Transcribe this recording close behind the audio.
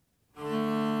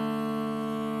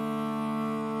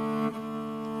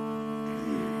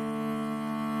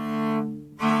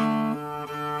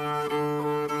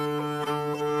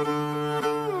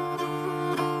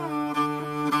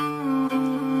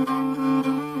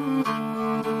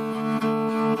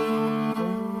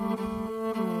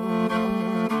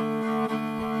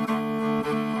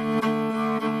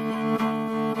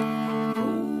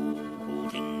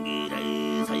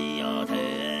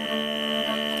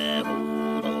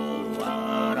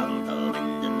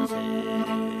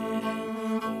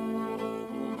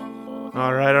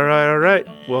All right.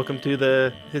 Welcome to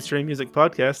the History and Music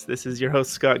Podcast. This is your host,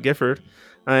 Scott Gifford.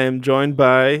 I am joined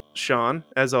by Sean,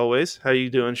 as always. How you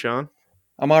doing, Sean?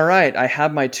 I'm all right. I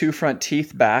have my two front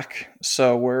teeth back,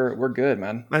 so we're good,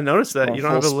 man. I noticed that. We're on You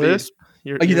don't have a full speed. lisp.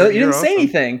 You didn't say awesome.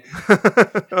 anything.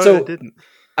 I So, didn't.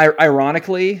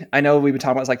 ironically, I know we've been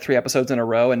talking about this like 3 episodes in a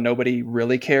row, and nobody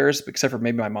really cares except for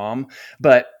maybe my mom.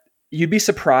 But you'd be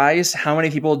surprised how many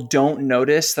people don't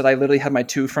notice that I literally had my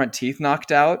two front teeth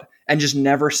knocked out and just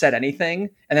never said anything.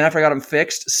 And then after I got them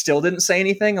fixed, still didn't say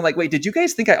anything. I'm like, wait, did you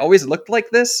guys think I always looked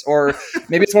like this? Or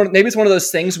maybe it's one of those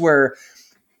things where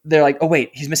they're like, oh,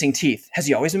 wait, he's missing teeth. Has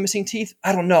he always been missing teeth?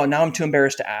 I don't know. Now I'm too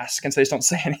embarrassed to ask. And so they just don't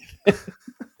say anything.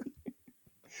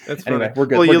 That's anyway, funny. we're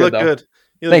good. Well, we're you good, look though. good.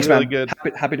 You look Thanks, really man.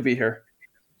 good. Happy to be here.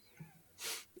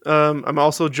 I'm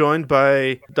also joined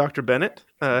by Dr. Bennett.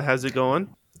 How's it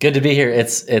going? Good to be here.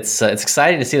 It's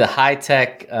exciting to see the high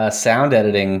tech sound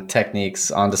editing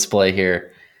techniques on display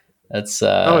here. That's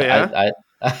Oh, yeah?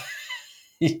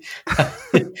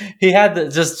 he had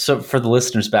just so for the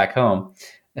listeners back home,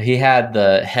 he had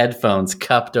the headphones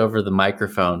cupped over the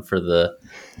microphone for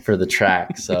the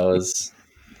track. So it was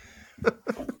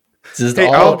just Hey,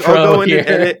 all I'll pro go in here. and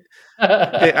edit.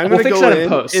 Hey, I'm We'll gonna fix go that in in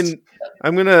post. and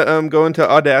I'm gonna go into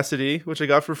Audacity, which I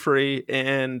got for free,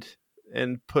 and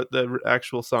put the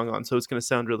actual song on, so it's gonna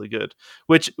sound really good.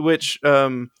 Which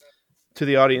to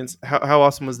the audience, how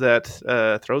awesome was that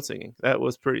throat singing? That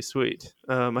was pretty sweet.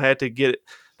 I had to get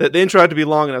it. The intro had to be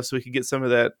long enough so we could get some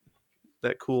of that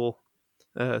cool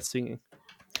singing.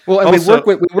 Well, and Also,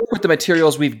 we work with the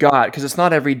materials we've got because it's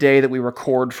not every day that we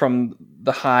record from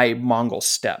the high Mongol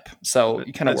steppe. So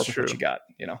you kind of That's work with what true. you got,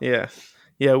 you know.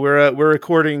 Yeah. We're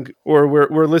recording, or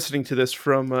we're listening to this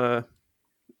from a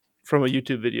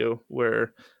YouTube video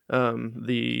where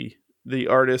the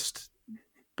artist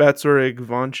Batsorig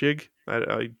Vonchig,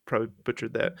 I probably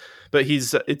butchered that, but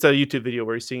it's a YouTube video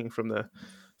where he's singing from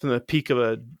the peak of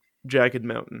a jagged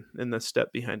mountain and the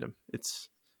steppe behind him. It's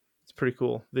a pretty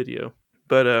cool video.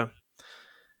 But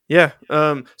yeah,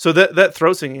 so that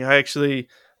throat singing, I actually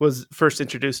was first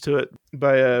introduced to it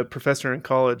by a professor in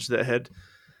college that had,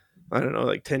 I don't know,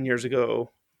 like 10 years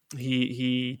ago,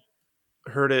 he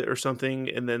heard it or something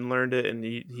and then learned it, and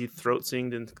he throat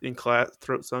sung in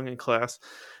class,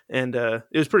 and it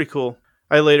was pretty cool.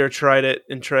 I later tried it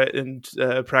and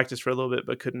practiced for a little bit,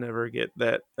 but could never get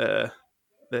that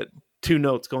two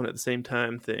notes going at the same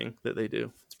time thing that they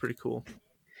do. It's pretty cool.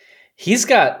 He's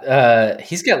got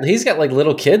like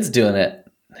little kids doing it.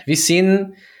 Have you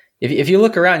seen? If you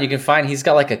look around, you can find he's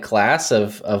got like a class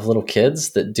of little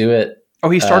kids that do it. Oh,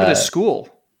 he started a school.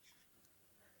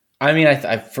 I mean,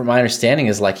 I from my understanding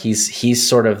is like he's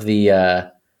sort of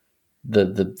the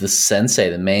sensei,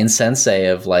 the main sensei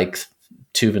of like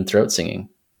Tuvan throat singing.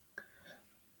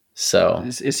 So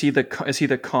Is he the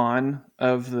Khan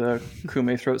of the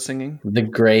Kume throat singing? The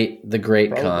great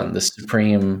Probably. Khan, the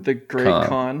supreme, The great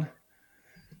Khan.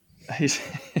 He's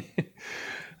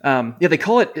they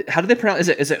call it. How do they pronounce?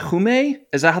 Is it Hume?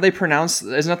 Is that how they pronounce?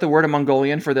 Isn't that the word in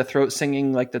Mongolian for the throat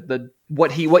singing? Like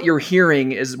what you're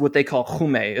hearing is what they call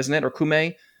Hume, isn't it, or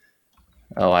Kume?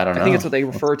 Oh, I don't know. I think it's what they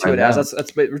refer to it as.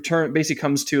 That's basically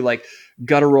comes to like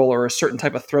guttural or a certain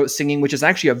type of throat singing, which is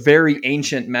actually a very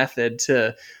ancient method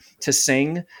to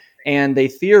sing. And they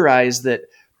theorize that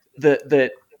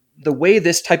the way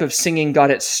this type of singing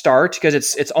got its start, because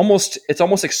it's almost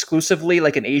exclusively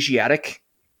like an Asiatic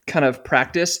kind of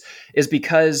practice, is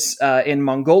because in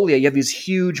Mongolia you have these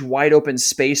huge wide open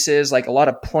spaces, like a lot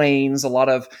of plains, a lot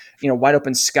of wide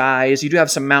open skies. You do have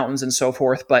some mountains and so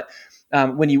forth, but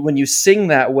when you sing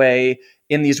that way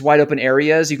in these wide open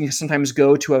areas, you can sometimes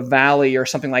go to a valley or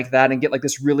something like that and get like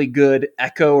this really good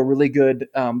echo, a really good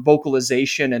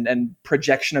vocalization and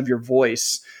projection of your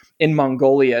voice in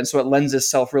Mongolia. And so it lends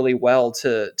itself really well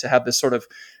to have this sort of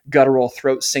guttural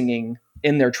throat singing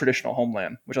in their traditional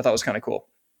homeland, which I thought was kind of cool.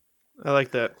 I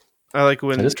like that. I like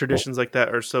when traditions like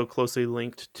that are so closely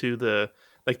linked to the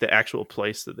actual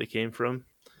place that they came from.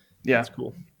 Yeah. That's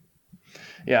cool.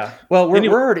 Yeah. Well, we're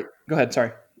already, go ahead.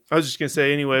 Sorry. I was just gonna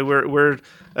say anyway. We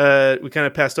kind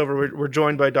of passed over. We're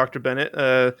joined by Dr. Bennett.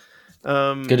 Good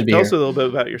to be tell here. us a little bit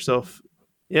about yourself.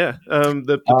 Yeah.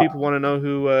 The people want to know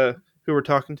who we're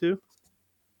talking to.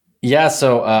 Yeah.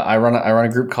 So I run a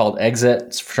group called Exit.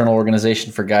 It's a fraternal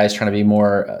organization for guys trying to be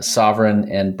more sovereign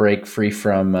and break free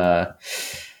from a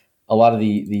lot of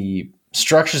the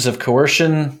structures of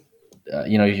coercion.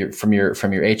 From your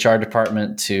HR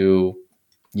department to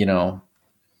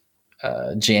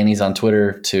Jannies on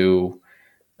Twitter to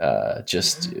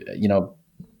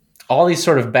all these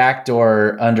sort of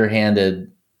backdoor,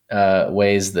 underhanded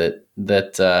ways that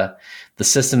the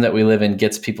system that we live in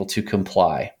gets people to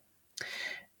comply.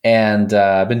 And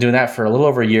I've been doing that for a little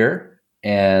over a year.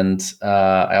 And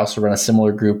I also run a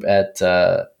similar group at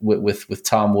with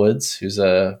Tom Woods, who's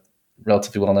a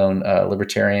relatively well-known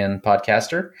libertarian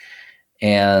podcaster.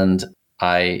 And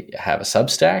I have a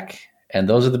Substack. And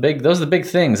those are the big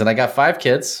things. And I got 5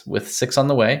 kids with 6 on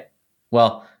the way.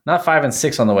 Well, not 5 and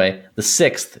 6 on the way. The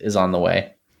 6th is on the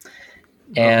way.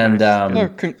 And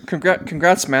nice.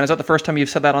 Congrats, man! Is that the first time you've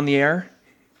said that on the air?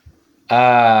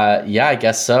 Yeah, I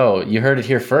guess so. You heard it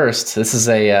here first. This is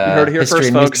a you heard it here History first,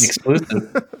 and folks. Music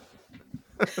exclusive.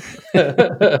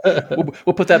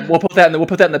 we'll put that in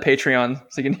the Patreon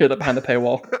so you can hear that behind the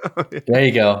paywall. There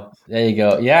you go.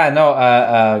 Yeah,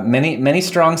 no. Many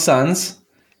strong sons,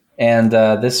 and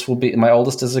this will be my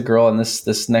oldest is a girl, and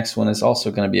this next one is also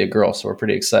going to be a girl. So we're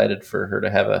pretty excited for her to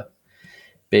have a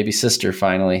baby sister.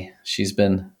 Finally, she's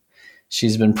been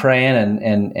praying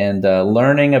and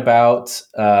learning about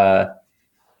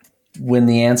when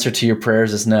the answer to your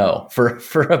prayers is no for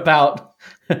about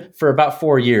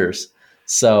 4 years.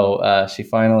 So she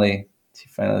finally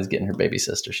is getting her baby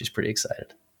sister. She's pretty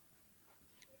excited.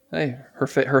 Hey,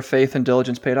 her faith and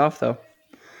diligence paid off, though.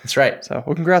 That's right. So,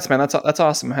 well, congrats, man. That's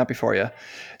awesome. I'm happy for you.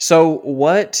 So,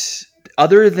 what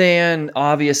other than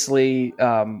obviously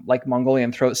like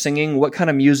Mongolian throat singing, what kind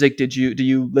of music do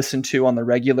you listen to on the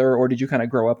regular, or did you kind of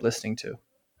grow up listening to?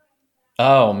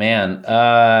 Oh man,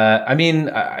 I mean,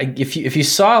 if you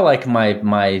saw like my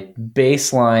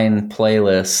baseline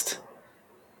playlist,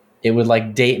 it would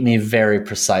like date me very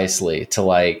precisely to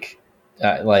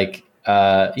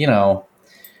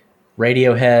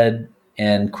Radiohead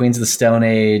and Queens of the Stone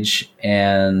Age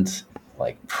and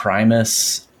like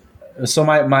Primus. So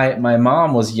my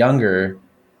mom was younger,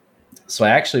 so I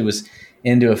actually was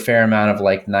into a fair amount of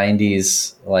like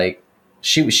 90s. Like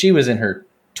she was in her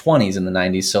 20s in the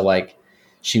 90s, so like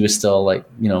she was still like,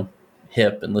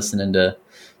 hip and listening to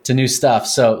new stuff.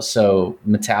 So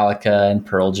Metallica and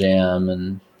Pearl Jam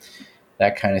and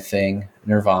that kind of thing,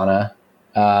 Nirvana.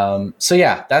 So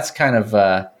yeah, that's kind of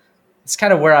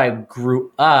where I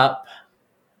grew up.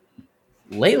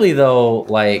 Lately though,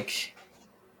 like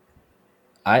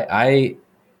I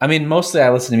mean, mostly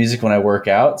I listen to music when I work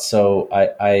out. So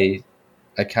I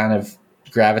kind of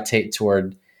gravitate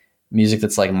toward music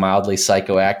that's like mildly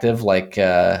psychoactive, like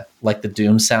the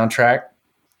Doom soundtrack.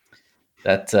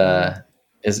 That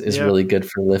is really good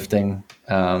for lifting.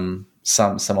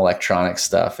 Some electronic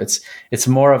stuff. It's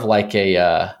more of like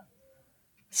a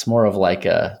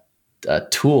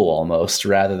tool almost,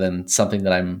 rather than something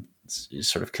that I'm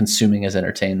sort of consuming as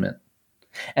entertainment.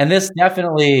 And this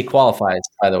definitely qualifies,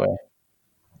 by the way.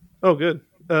 Oh, good.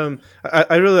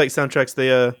 I really like soundtracks.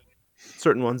 They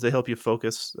certain ones, they help you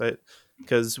focus, right?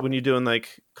 Because when you're doing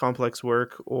like complex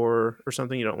work or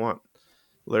something, you don't want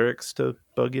lyrics to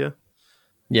bug you.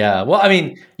 Yeah, well, I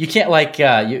mean, you can't like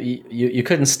you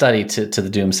couldn't study to the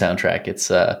Doom soundtrack.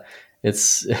 It's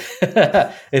it's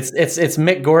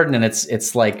Mick Gordon, and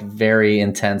it's like very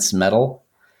intense metal.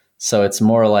 So it's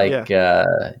more like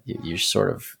you're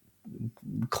sort of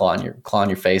clawing your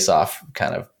face off,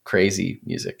 kind of crazy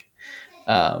music.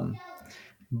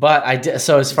 But I did,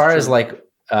 so as far as like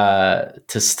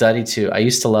to study to, I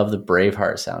used to love the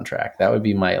Braveheart soundtrack. That would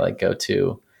be my like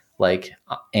go-to like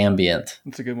ambient.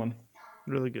 That's a good one.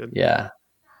 Really good. Yeah.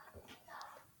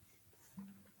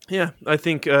 I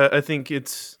think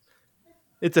it's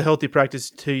a healthy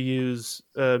practice to use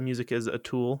music as a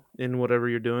tool in whatever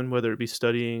you're doing, whether it be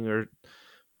studying or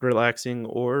relaxing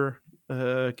or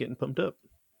getting pumped up.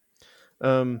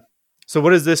 So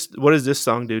what does this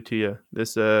song do to you?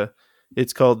 This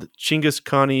it's called Chinggis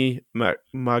Khaanii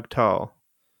Magtaal.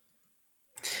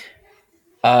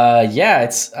 Yeah,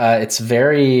 it's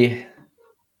very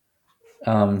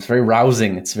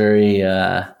rousing. It's very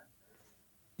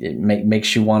it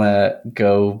makes you want to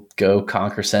go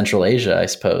conquer Central Asia, I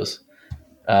suppose.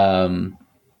 And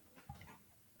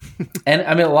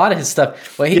I mean, a lot of his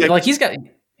stuff. Well, he's got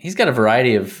a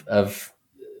variety of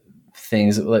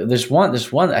things. There's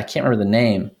one I can't remember the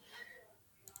name.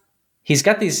 He's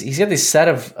got these set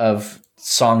of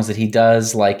songs that he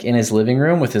does like in his living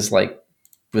room with his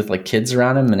with kids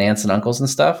around him and aunts and uncles and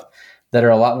stuff that are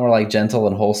a lot more like gentle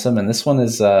and wholesome. And this one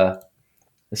is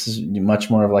much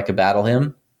more of like a battle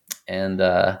hymn. And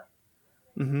yeah,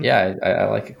 I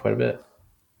like it quite a bit.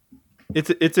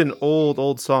 It's an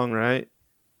old song, right?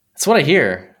 That's what I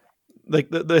hear.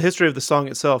 Like the history of the song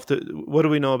itself. What do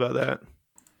we know about that?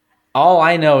 All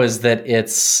I know is that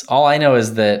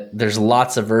there's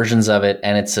lots of versions of it,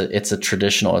 and it's a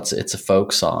traditional. It's a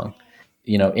folk song.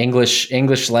 English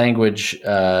language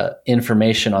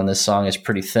information on this song is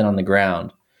pretty thin on the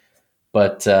ground.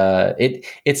 But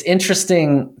it's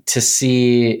interesting to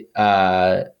see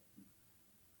how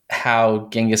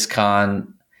Genghis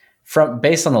Khan,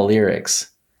 based on the lyrics,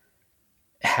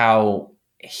 how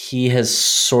he has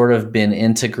sort of been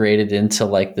integrated into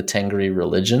like the Tengri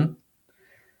religion.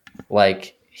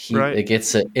 Like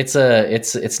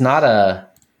it's not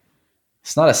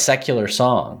a secular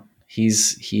song.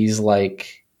 He's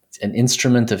like an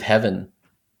instrument of heaven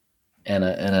and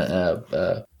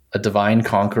a divine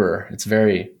conqueror. It's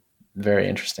very, very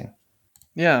interesting.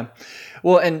 Yeah.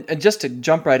 Well, and just to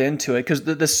jump right into it, because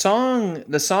the song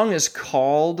is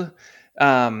called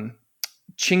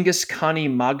Chinggis Khaanii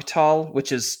Magtaal,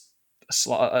 which is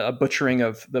a butchering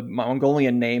of the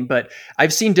Mongolian name, but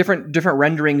I've seen different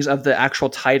renderings of the actual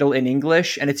title in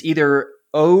English, and it's either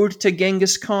ode to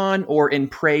Genghis Khan or in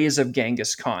praise of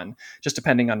Genghis Khan, just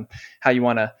depending on how you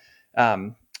want to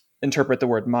interpret the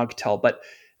word Magtaal. But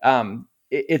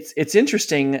it's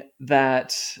interesting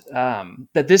that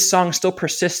that this song still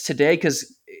persists today,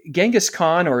 because Genghis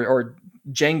Khan or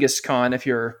Genghis Khan, if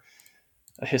you're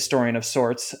a historian of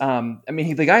sorts, I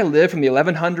mean, the guy lived from the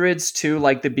 1100s to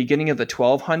like the beginning of the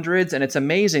 1200s, and it's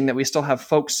amazing that we still have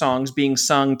folk songs being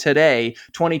sung today,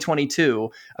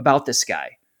 2022, about this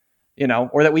guy,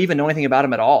 or that we even know anything about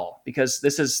him at all, because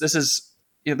this is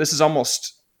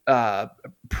almost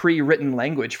pre-written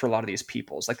language for a lot of these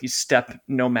peoples, like these steppe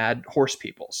nomad horse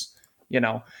peoples,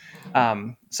 so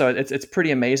it's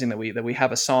pretty amazing that we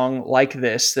have a song like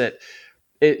this, that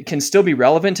it can still be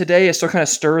relevant today. It still kind of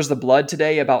stirs the blood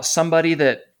today about somebody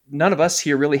that none of us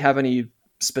here really have any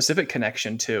specific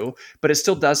connection to, but it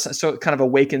still does. So it kind of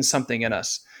awakens something in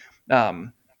us,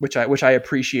 which I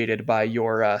appreciated by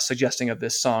your suggesting of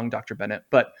this song, Dr. Bennett.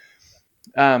 But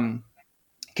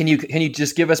can you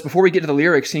just give us, before we get to the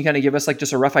lyrics, can you kind of give us like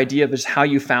just a rough idea of just how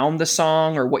you found the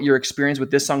song, or what your experience with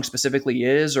this song specifically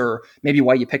is, or maybe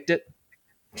why you picked it?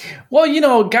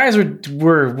 Well, guys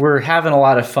were having a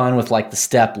lot of fun with like the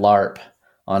Steppe LARP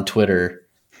on Twitter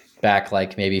back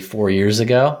like maybe 4 years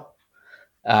ago.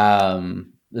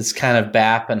 This kind of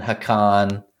Bap and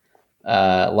Hakan,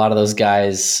 a lot of those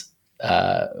guys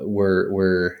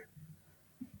were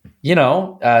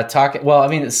talking. Well, I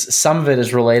mean, some of it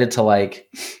is related to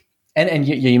like, and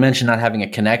you mentioned not having a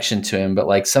connection to him, but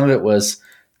like some of it was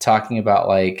talking about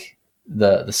like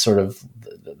the sort of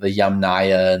the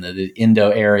Yamnaya and the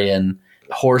Indo-Aryan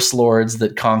horse lords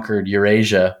that conquered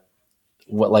Eurasia,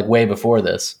 way before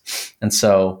this. And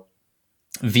so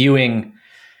viewing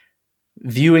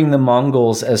the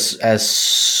Mongols as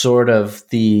sort of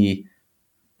the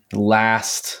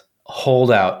last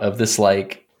holdout of this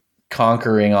like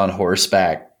conquering on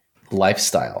horseback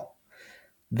lifestyle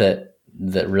that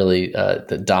really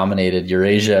that dominated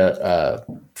Eurasia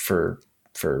for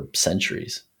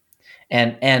centuries.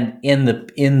 And in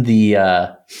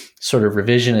the sort of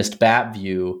revisionist BAP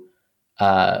view,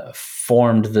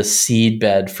 formed the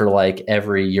seedbed for like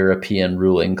every European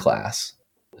ruling class.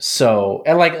 So,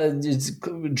 and like it's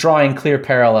drawing clear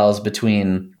parallels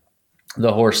between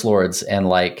the horse lords and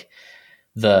like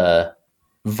the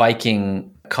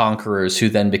Viking conquerors who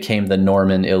then became the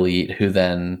Norman elite, who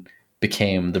then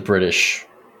became the British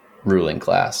ruling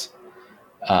class.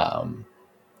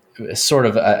 Sort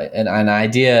of an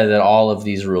idea that all of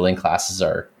these ruling classes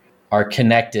are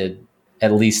connected,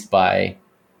 at least by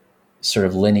sort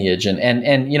of lineage, and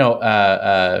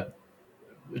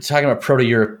talking about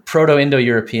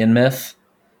Proto-Indo-European myth,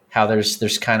 how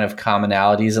there's kind of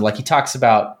commonalities, and like he talks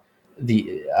about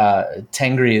the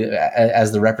Tengri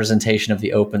as the representation of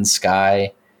the open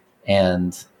sky,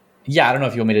 and yeah, I don't know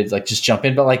if you want me to like just jump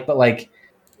in, but like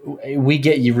we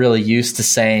get you really used to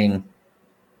saying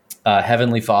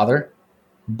Heavenly Father,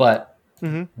 but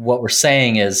what we're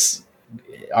saying is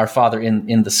our Father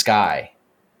in the sky,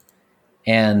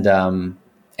 and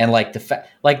like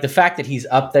the fact that he's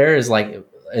up there is like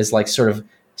sort of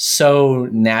so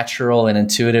natural and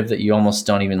intuitive that you almost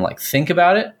don't even like think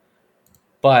about it.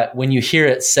 But when you hear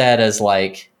it said as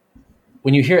like,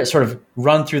 when you hear it sort of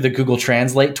run through the Google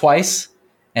Translate twice,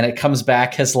 and it comes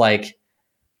back as like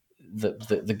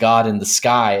the God in the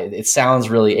sky, it sounds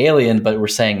really alien, but we're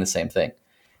saying the same thing.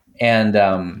 And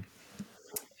I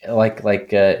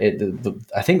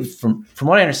think from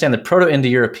what I understand, the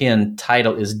Proto-Indo-European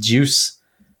title is Jus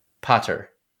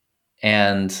Pater,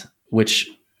 and which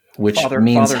means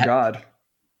Father God.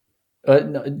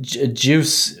 No,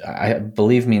 Jus, I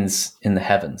believe, means in the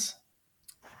heavens.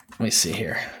 Let me see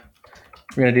here.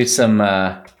 We're gonna do some.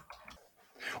 Well,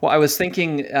 I was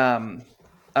thinking.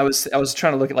 I was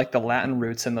trying to look at like the Latin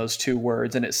roots in those two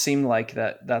words, and it seemed like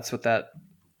that's what it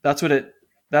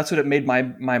made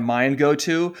my mind go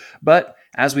to. But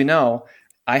as we know,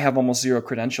 I have almost zero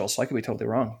credentials, so I could be totally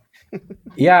wrong.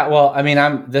 Yeah, well, I mean,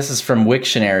 this is from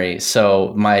Wiktionary,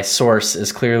 so my source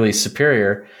is clearly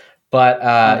superior.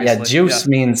 But Zeus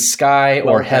means sky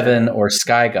or heaven or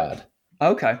sky god.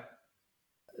 Okay.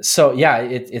 So yeah,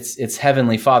 it's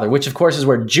heavenly father, which of course is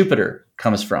where Jupiter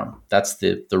comes from. That's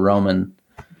the Roman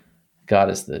god,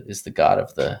 is the god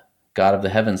of the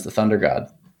heavens, the thunder god.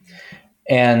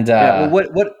 And what?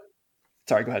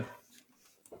 Sorry, go ahead.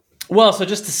 Well, so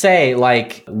just to say,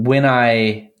 like, one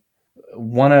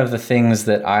of the things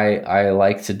that I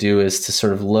like to do is to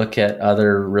sort of look at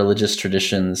other religious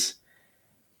traditions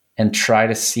and try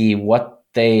to see what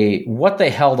they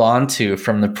held on to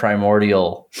from the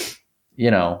primordial,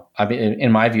 I mean,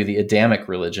 in my view, the Adamic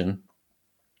religion,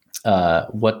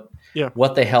 what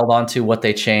they held on to, what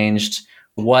they changed,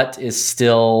 what is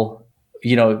still,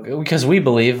 because we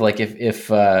believe, like, if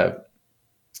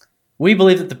we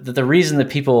believe that the reason that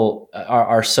people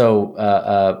are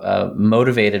so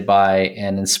motivated by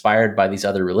and inspired by these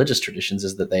other religious traditions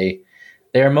is that they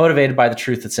are motivated by the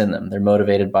truth that's in them. They're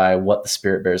motivated by what the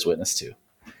Spirit bears witness to.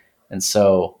 And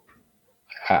so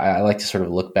I like to sort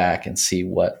of look back and see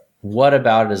what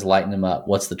about it is lighting them up.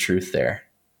 What's the truth there?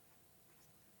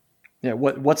 Yeah,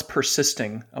 what's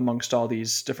persisting amongst all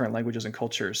these different languages and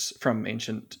cultures from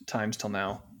ancient times till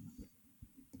now?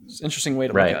 It's an interesting way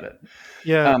to look at it.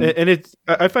 Yeah, and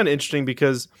I find it interesting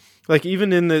because, like,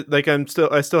 even in the, like, I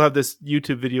still have this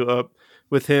YouTube video up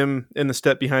with him and the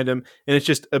step behind him, and it's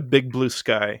just a big blue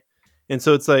sky, and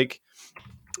so it's like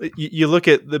you look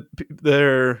at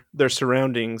their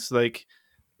surroundings, like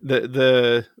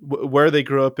the where they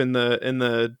grew up in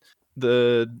the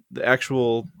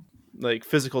actual, like,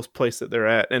 physical place that they're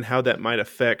at, and how that might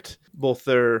affect both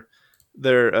their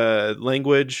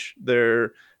language,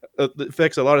 it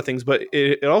affects a lot of things, but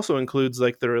it also includes,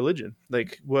 like, their religion,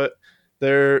 like what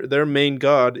their main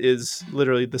god is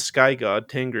literally the sky god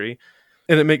Tengri,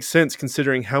 and it makes sense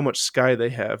considering how much sky they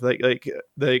have. It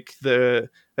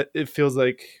feels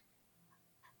like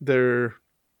they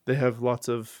have lots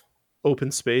of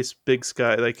open space, big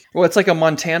sky. Like, well, it's like a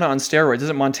Montana on steroids.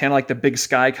 Isn't Montana like the big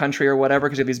sky country or whatever?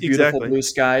 Because you have these beautiful blue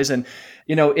skies. And,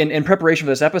 in preparation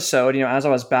for this episode, as I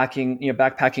was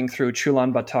backpacking through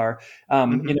Ulaanbaatar,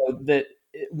 that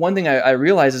one thing I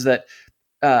realized is that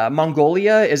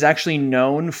Mongolia is actually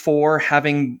known for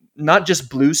having not just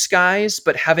blue skies,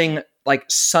 but having, like,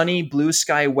 sunny blue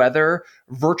sky weather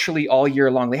virtually all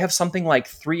year long. They have something like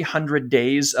 300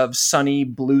 days of sunny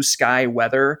blue sky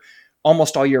weather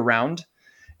almost all year round.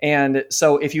 And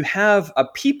so if you have a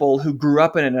people who grew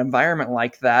up in an environment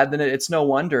like that, then it's no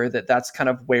wonder that that's kind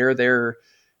of where their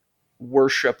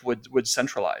worship would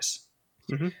centralize.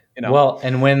 Mm-hmm. Well,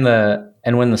 and when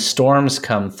the storms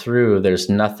come through, there's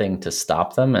nothing to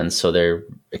stop them. And so they're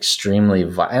extremely,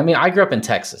 I mean, I grew up in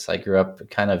Texas. I grew up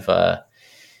kind of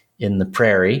in the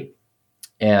prairie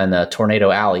and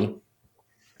Tornado Alley.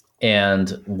 And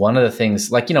one of the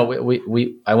things, like, I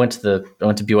went to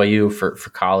BYU for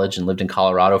college and lived in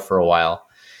Colorado for a while.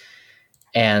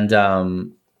 And,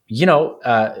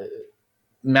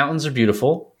 mountains are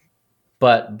beautiful,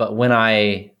 but what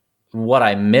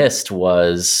I missed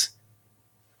was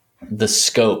the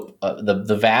scope,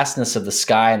 the vastness of the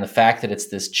sky, and the fact that it's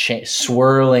this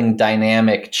swirling,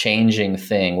 dynamic, changing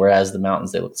thing, whereas the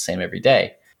mountains, they look the same every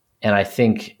day. And I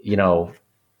think,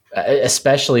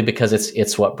 especially because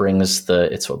it's what brings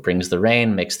the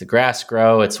rain, makes the grass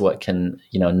grow. It's what can,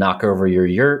 knock over your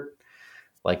yurt.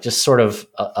 Like, just sort of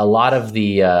a lot of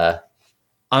the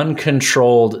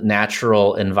uncontrolled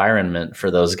natural environment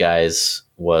for those guys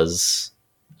was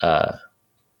the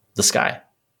sky.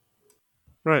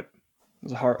 Right. It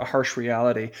was a harsh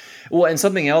reality. Well, and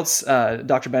something else,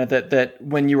 Dr. Bennett, that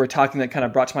when you were talking, that kind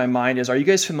of brought to my mind is, are you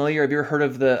guys familiar? Have you ever heard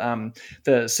of the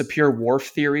Sapir-Whorf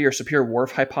theory or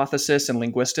Sapir-Whorf hypothesis in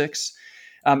linguistics?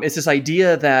 It's this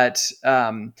idea that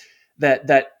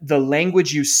that the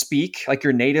language you speak, like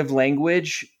your native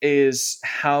language, is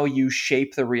how you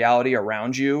shape the reality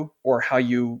around you, or how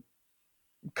you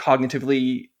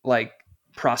cognitively, like,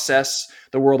 process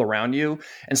the world around you.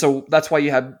 And so that's why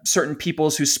you have certain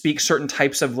peoples who speak certain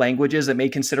types of languages that may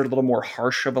consider a little more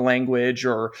harsh of a language,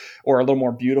 or a little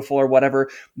more beautiful or whatever.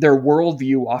 Their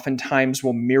worldview oftentimes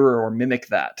will mirror or mimic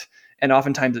that. And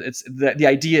oftentimes it's the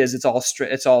idea is it's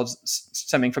all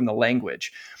stemming from the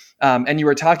language. And you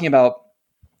were talking about,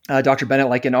 Dr. Bennett,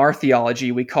 like, in our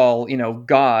theology, we call,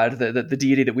 God, the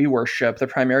deity that we worship, the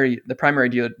primary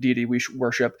deity we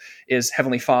worship is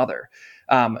Heavenly Father.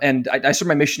 And I started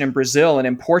my mission in Brazil, and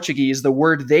in Portuguese, the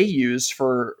word they use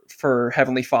for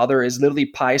Heavenly Father is literally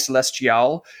Pai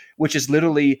Celestial, which is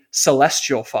literally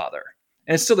celestial Father.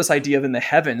 and it's still this idea of in the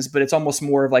heavens, but it's almost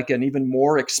more of like an even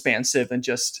more expansive than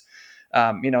just,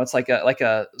 it's like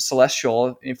a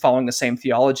celestial following the same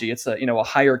theology. It's a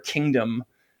higher kingdom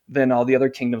than all the other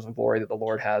kingdoms of glory that the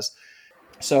Lord has.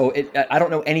 So I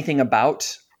don't know anything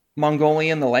about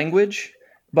Mongolian, the language,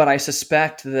 but I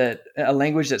suspect that a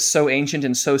language that's so ancient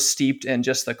and so steeped in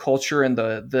just the culture and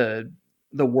the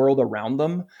world around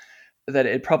them, that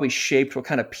it probably shaped what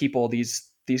kind of people these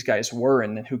guys were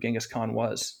and who Genghis Khan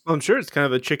was. Well, I'm sure it's kind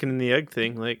of a chicken and the egg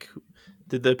thing. Like,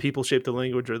 did the people shape the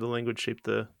language, or the language shape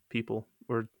the people?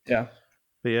 Or yeah,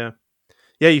 yeah.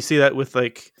 You see that with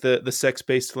like the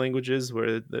sex-based languages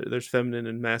where there's feminine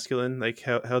and masculine, like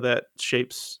how that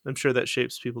shapes. I'm sure that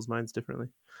shapes people's minds differently.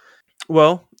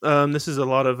 Well, this is a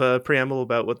lot of preamble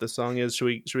about what the song is.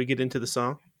 Should we get into the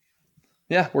song?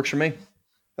 Yeah, works for me.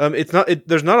 It's not.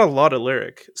 There's not a lot of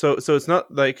lyric, so it's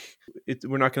not like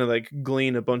we're not going to like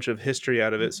glean a bunch of history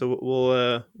out of it. So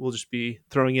we'll just be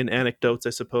throwing in anecdotes,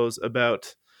 I suppose,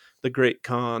 about the Great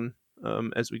Khan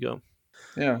as we go.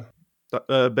 Yeah.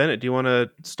 Bennett, do you want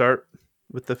to start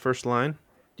with the first line?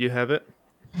 Do you have it?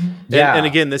 Yeah. And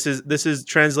again, this is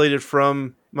translated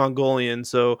from Mongolian,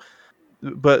 so.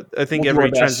 But I think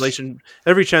every translation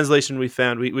we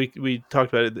found, we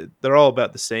talked about it. They're all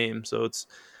about the same. So it's,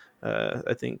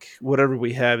 I think whatever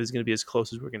we have is going to be as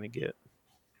close as we're going to get.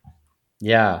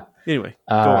 Yeah. Anyway,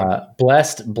 go on.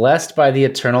 Blessed by the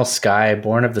eternal sky,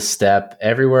 born of the steppe,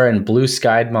 everywhere in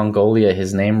blue-skied Mongolia,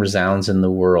 his name resounds in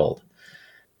the world.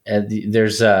 And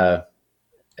there's one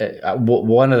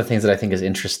of the things that I think is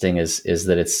interesting is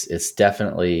that it's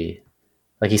definitely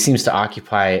like he seems to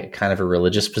occupy kind of a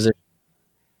religious position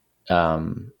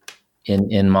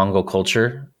in Mongol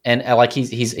culture, and like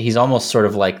he's almost sort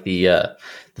of like the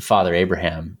father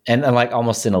Abraham, and like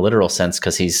almost in a literal sense,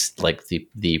 because he's like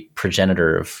the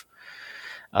progenitor of.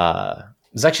 I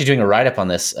was actually doing a write-up on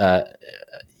this.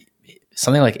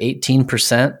 Something like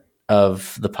 18%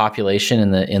 of the population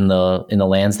in the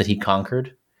lands that he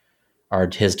conquered are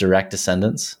his direct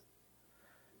descendants.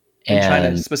 In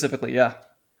China specifically, yeah.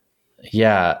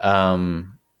 Yeah.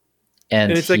 And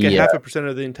it's like 0.5%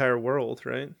 of the entire world,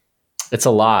 right? It's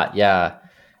a lot, yeah.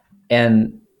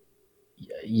 And,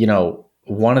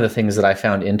 one of the things that I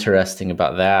found interesting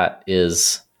about that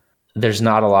is there's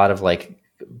not a lot of like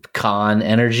Khan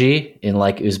energy in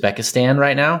like Uzbekistan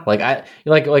right now. Like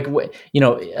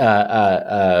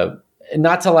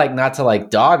not to like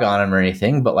dog on them or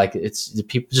anything, but like it's the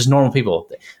people, just normal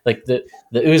people. Like the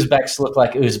Uzbeks look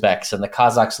like Uzbeks, and the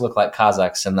Kazakhs look like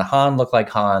Kazakhs, and the Han look like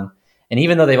Han. And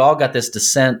even though they've all got this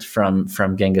descent from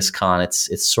Genghis Khan,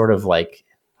 it's sort of like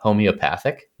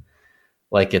homeopathic.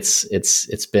 Like it's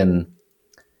been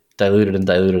diluted and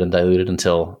diluted and diluted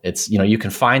until it's, you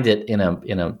can find it in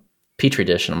a petri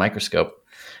dish in a microscope,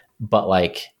 but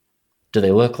like, do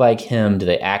they look like him? Do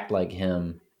they act like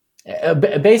him?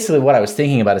 Basically what I was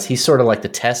thinking about is he's sort of like the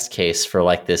test case for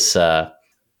like this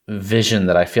vision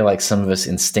that I feel like some of us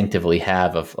instinctively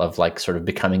have of like sort of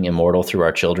becoming immortal through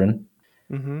our children.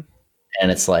 Mm-hmm. And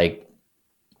it's like,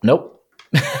 nope.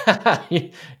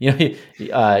 You're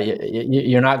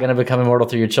not going to become immortal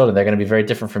through your children. They're going to be very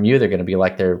different from you. They're going to be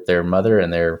like their mother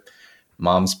and their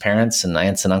mom's parents and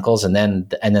aunts and uncles, and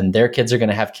then their kids are going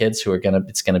to have kids who are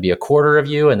it's going to be a quarter of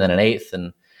you, and then an eighth,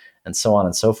 and so on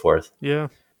and so forth. Yeah.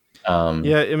 I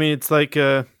mean, it's like,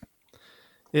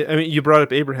 you brought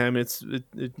up Abraham.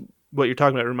 What you're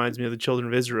talking about reminds me of the children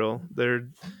of Israel.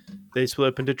 They split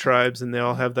up into tribes, and they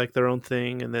all have like their own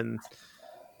thing, and then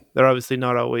they're obviously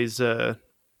not always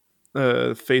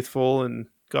faithful, and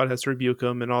God has to rebuke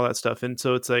them and all that stuff. And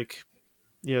so it's like,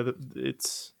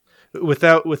 it's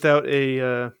without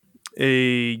a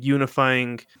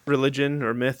unifying religion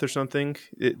or myth or something,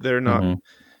 they're not.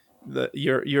 Mm-hmm.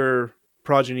 Your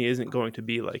progeny isn't going to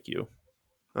be like you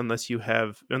unless you're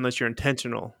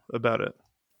intentional about it,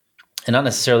 and not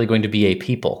necessarily going to be a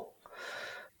people.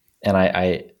 And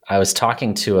I was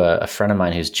talking to a friend of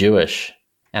mine who's Jewish,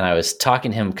 and I was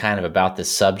talking to him kind of about this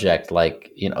subject,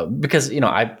 like, because,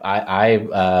 I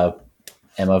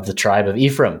am of the tribe of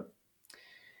Ephraim,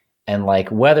 and like,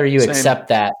 whether you accept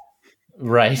that,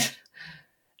 right.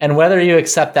 And whether you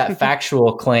accept that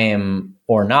factual claim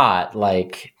or not,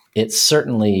 like, it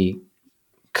certainly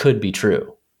could be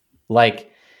true. Like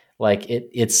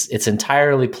it's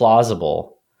entirely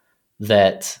plausible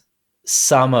that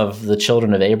some of the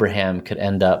children of Abraham could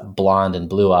end up blonde and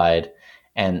blue-eyed,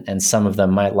 and some of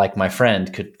them might, like my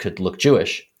friend, could look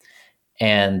Jewish,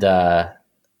 and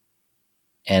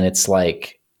it's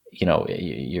like,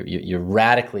 you're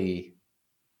radically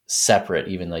separate,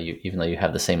 even though you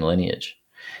have the same lineage.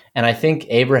 And I think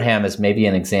Abraham is maybe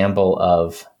an example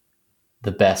of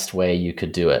the best way you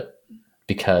could do it,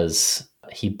 because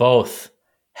he both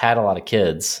had a lot of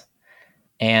kids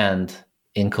and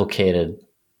inculcated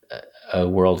a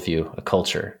worldview, a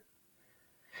culture.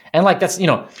 And like that's,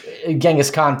 Genghis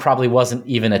Khan probably wasn't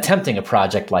even attempting a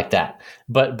project like that,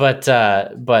 but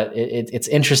it's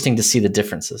interesting to see the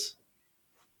differences.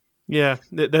 Yeah,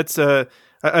 that's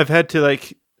I've had to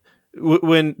like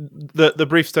when the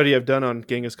brief study I've done on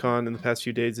Genghis Khan in the past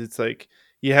few days, it's like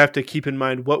you have to keep in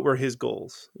mind what were his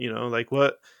goals. Like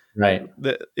what Right.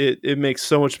 It makes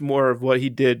so much more of what he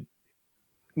did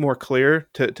more clear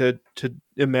to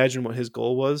imagine what his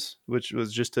goal was, which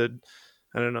was just to,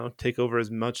 I don't know, take over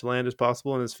as much land as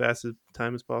possible in as fast a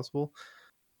time as possible.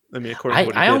 I mean, according to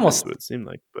what he did, that's what it seemed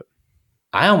like. But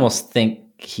I almost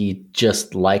think he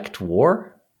just liked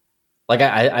war. Like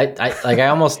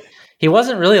he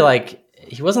wasn't really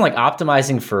he wasn't like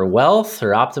optimizing for wealth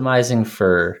or optimizing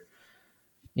for,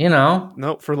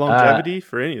 no, for longevity,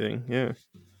 for anything. Yeah.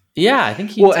 Yeah, I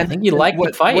think he liked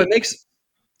the fight. What makes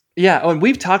and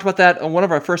we've talked about that on one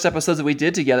of our first episodes that we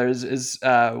did together. Is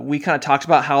we kind of talked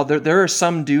about how there are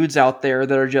some dudes out there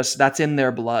that are just that's in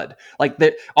their blood. Like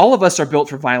that, all of us are built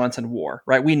for violence and war,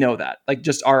 right? We know that. Like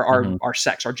just our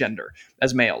sex, our gender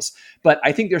as males. But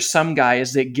I think there's some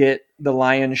guys that get the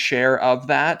lion's share of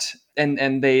that,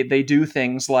 and they do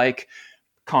things like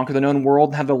conquer the known world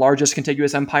and have the largest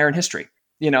contiguous empire in history.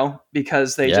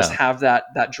 Because they just have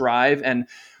that drive. And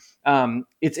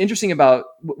it's interesting about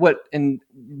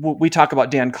we talk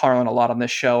about Dan Carlin a lot on this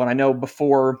show. And I know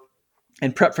before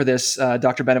in prep for this,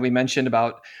 Dr. Bennett, we mentioned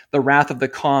about the Wrath of the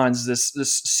Khans, this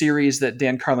series that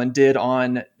Dan Carlin did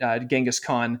on Genghis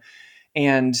Khan.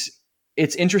 And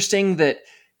it's interesting that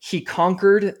he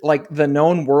conquered like the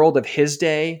known world of his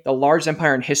day, the largest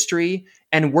empire in history.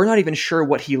 And we're not even sure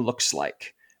what he looks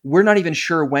like. We're not even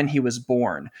sure when he was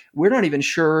born. We're not even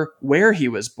sure where he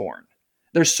was born.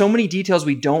 There's so many details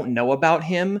we don't know about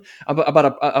him,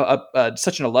 about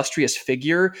such an illustrious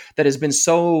figure that has been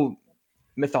so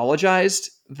mythologized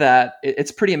that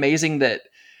it's pretty amazing that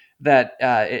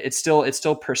it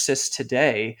still persists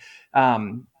today.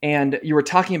 And you were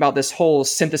talking about this whole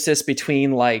synthesis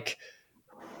between like,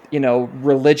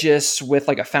 religious with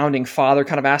like a founding father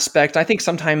kind of aspect. I think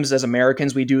sometimes as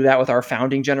Americans, we do that with our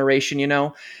founding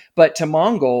generation, but to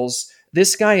Mongols,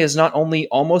 this guy is not only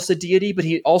almost a deity, but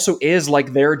he also is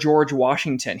like their George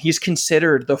Washington. He's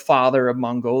considered the father of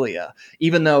Mongolia,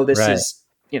 even though this is,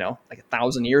 like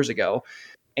 1,000 years ago.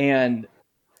 And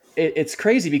it's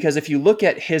crazy because if you look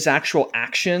at his actual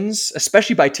actions,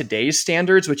 especially by today's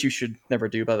standards, which you should never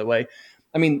do, by the way,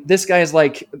 I mean, this guy is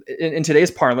like, in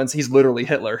today's parlance, he's literally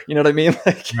Hitler. You know what I mean?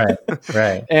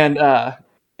 Right.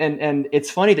 And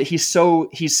it's funny that he's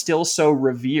still so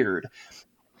revered.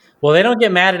 Well, they don't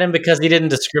get mad at him because he didn't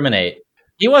discriminate.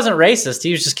 He wasn't racist.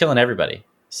 He was just killing everybody.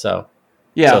 So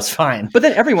it's fine. But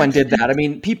then everyone did that. I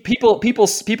mean, people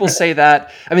say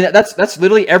that. I mean, that's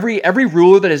literally every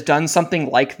ruler that has done something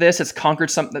like this. Has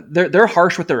conquered something. They're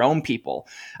harsh with their own people.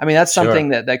 I mean, that's something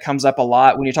that comes up a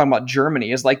lot when you're talking about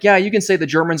Germany. Is like, yeah, you can say the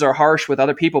Germans are harsh with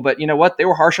other people, but you know what? They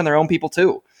were harsh on their own people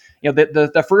too.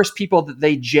 The first people that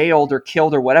they jailed or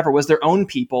killed or whatever was their own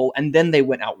people, and then they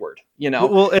went outward.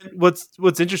 Well, and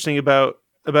what's interesting about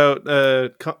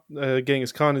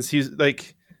Genghis Khan is he's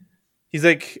like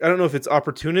I don't know if it's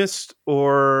opportunist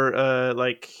or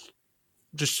like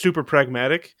just super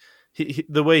pragmatic. He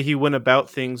the way he went about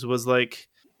things was like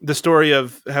the story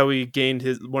of how he gained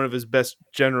one of his best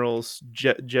generals,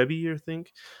 Jebi, I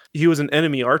think. He was an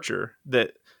enemy archer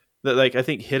that like I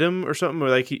think hit him or something, or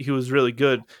like he was really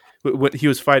good when he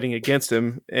was fighting against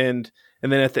him, and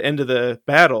then at the end of the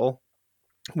battle,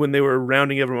 when they were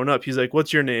rounding everyone up, he's like,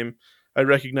 "What's your name? I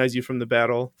recognize you from the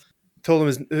battle." Told him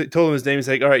his name. He's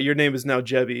like, "All right, your name is now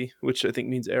Jebi," which I think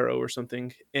means arrow or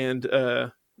something, and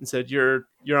said, "You're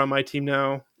on my team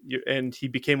now." And he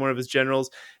became one of his generals.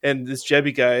 And this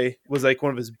Jebi guy was like one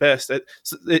of his best.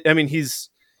 I mean, he's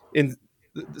in.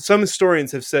 Some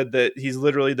historians have said that he's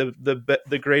literally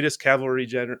the greatest cavalry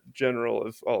general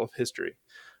of all of history,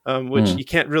 which you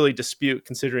can't really dispute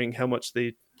considering how much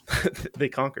they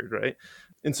conquered, right?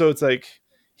 And so it's like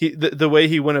the way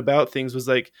he went about things was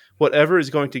like, whatever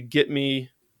is going to get me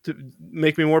to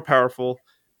make me more powerful,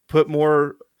 put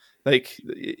more, like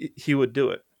he would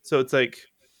do it. So it's like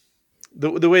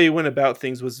the way he went about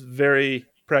things was very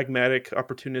pragmatic,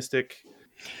 opportunistic.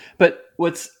 But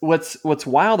what's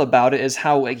wild about it is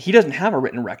how like he doesn't have a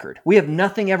written record. We have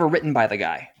nothing ever written by the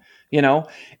guy,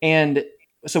 and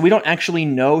So we don't actually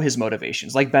know his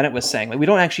motivations. Like Bennett was saying, like we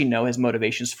don't actually know his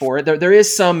motivations for it. There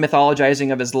is some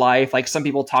mythologizing of his life. Like some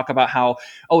people talk about how,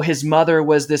 oh, his mother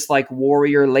was this like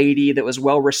warrior lady that was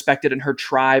well respected in her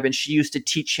tribe. And she used to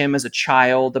teach him as a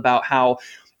child about how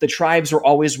the tribes were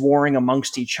always warring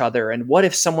amongst each other. And what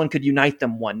if someone could unite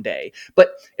them one day?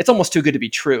 But it's almost too good to be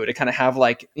true to kind of have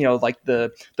like, you know, like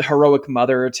the heroic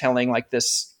mother telling like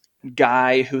this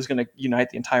guy who's going to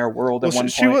unite the entire world at one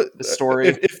point. The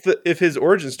story, if his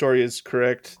origin story is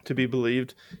correct to be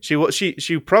believed,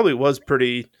 she probably was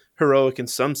pretty heroic in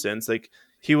some sense. Like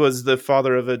he was the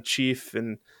father of a chief,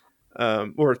 and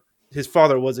or his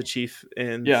father was a chief,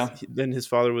 and then his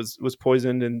father was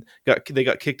poisoned and they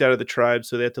got kicked out of the tribe,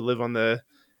 so they had to live on the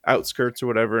outskirts or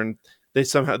whatever, and they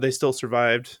still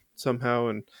survived somehow,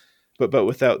 and but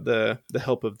without the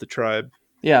help of the tribe.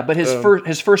 Yeah, but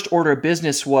his first order of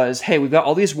business was, hey, we've got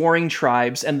all these warring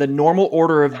tribes, and the normal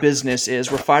order of business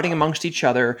is we're fighting amongst each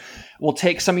other. We'll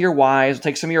take some of your wives, we'll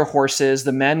take some of your horses,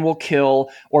 the men will kill,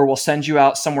 or we'll send you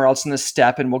out somewhere else in the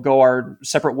steppe, and we'll go our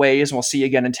separate ways, and we'll see you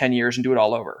again in 10 years and do it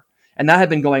all over. And that had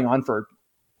been going on for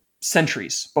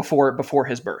centuries before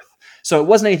his birth. So it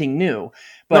wasn't anything new.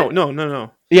 But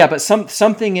No. Yeah, but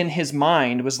something in his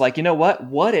mind was like, you know what?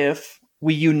 What if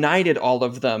we united all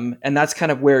of them? And that's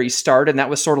kind of where he started. And that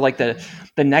was sort of like the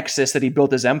nexus that he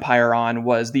built his empire on,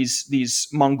 was these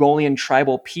Mongolian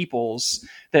tribal peoples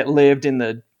that lived in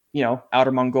the, you know,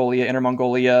 outer Mongolia, inner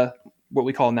Mongolia, what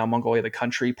we call now Mongolia, the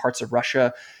country, parts of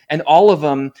Russia. And all of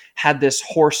them had this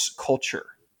horse culture.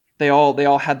 They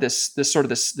all had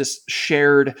this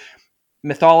shared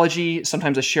mythology,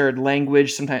 sometimes a shared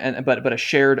language, sometimes, but a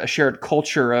shared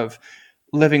culture of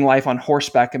living life on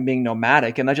horseback and being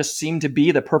nomadic. And that just seemed to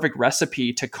be the perfect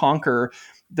recipe to conquer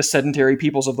the sedentary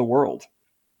peoples of the world.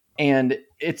 And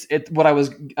it's what I was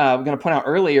going to point out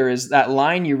earlier is that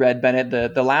line you read, Bennett,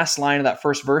 the last line of that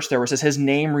first verse there, where it says his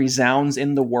name resounds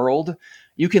in the world.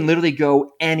 You can literally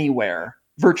go anywhere,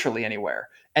 virtually anywhere,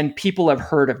 and people have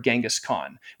heard of Genghis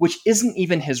Khan, which isn't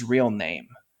even his real name.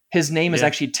 His name is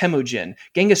actually Temujin.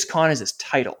 Genghis Khan is his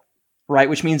title, right?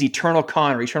 Which means eternal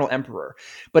Khan or eternal emperor.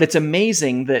 But it's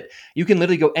amazing that you can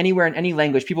literally go anywhere in any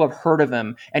language. People have heard of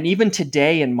him. And even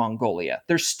today in Mongolia,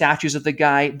 there's statues of the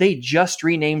guy. They just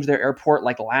renamed their airport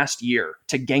like last year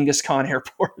to Genghis Khan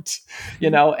Airport, you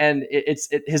know, and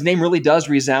his name really does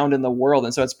resound in the world.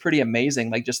 And so it's pretty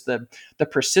amazing, like just the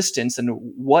persistence and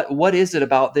what is it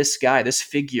about this guy, this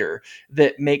figure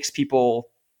that makes people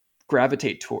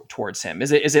gravitate towards him?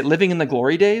 Is it living in the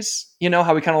glory days? You know,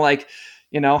 how we kind of like,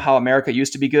 you know, how America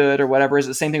used to be good or whatever. Is it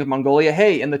the same thing with Mongolia?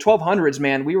 Hey, in the 1200s,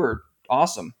 man, we were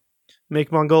awesome.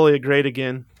 Make Mongolia great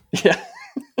again. Yeah.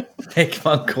 Make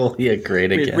Mongolia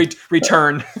great again.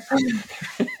 Return.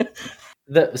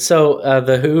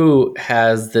 The Who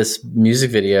has this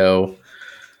music video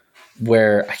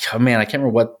where, I can't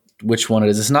remember which one it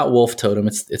is. It's not Wolf Totem.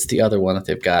 It's the other one that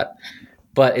they've got.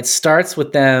 But it starts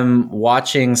with them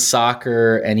watching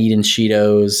soccer and eating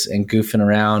Cheetos and goofing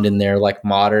around in their like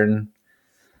modern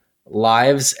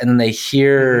lives, and then they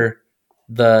hear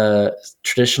the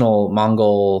traditional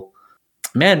Mongol.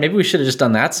 Man, maybe we should have just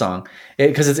done that song,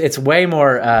 because it's way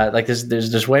more like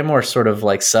there's way more sort of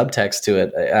like subtext to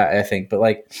it, I think. But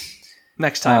like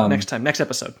next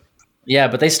episode. Yeah,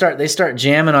 but they start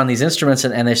jamming on these instruments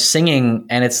and they're singing,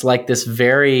 and it's like this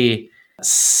very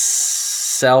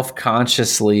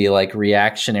self-consciously like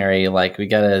reactionary, like we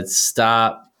gotta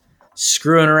stop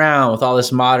screwing around with all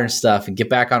this modern stuff and get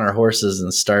back on our horses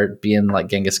and start being like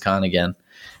Genghis Khan again.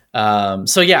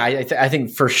 So yeah, I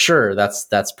think for sure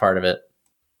that's part of it.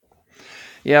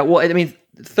 Yeah, well, I mean,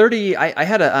 I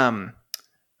had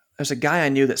there's a guy I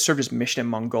knew that served his mission in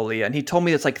Mongolia, and he told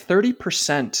me it's like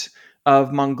 30%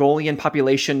 of Mongolian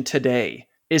population today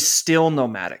is still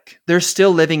nomadic. They're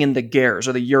still living in the gers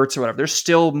or the yurts or whatever. They're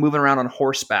still moving around on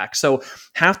horseback. So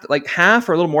half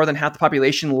or a little more than half the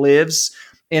population lives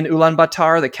in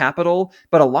Ulaanbaatar, the capital,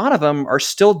 but a lot of them are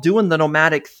still doing the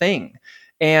nomadic thing.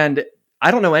 And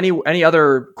I don't know any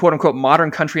other quote unquote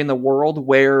modern country in the world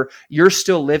where you're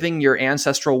still living your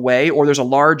ancestral way, or there's a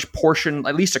large portion,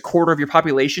 at least a quarter of your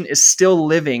population is still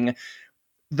living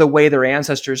the way their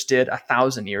ancestors did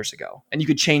 1,000 years ago. And you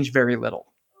could change very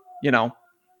little, you know?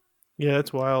 Yeah,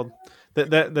 that's wild. That's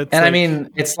and like, I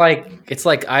mean, it's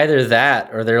like either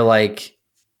that or they're like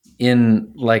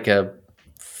in like a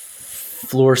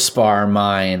fluorspar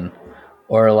mine,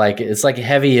 or like it's like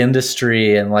heavy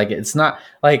industry, and like it's not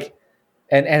like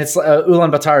and it's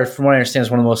Ulaanbaatar, from what I understand,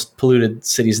 is one of the most polluted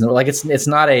cities in the world. Like it's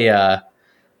not a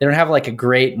they don't have like a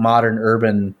great modern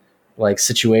urban like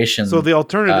situation. So the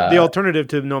alternative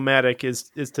to nomadic is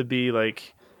to be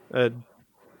like in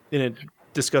a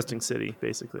disgusting city,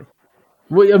 basically.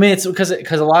 Well, I mean, it's because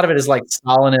a lot of it is like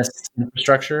Stalinist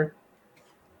infrastructure.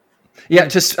 Yeah, I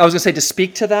was going to say, to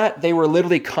speak to that, they were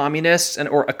literally communists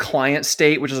or a client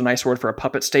state, which is a nice word for a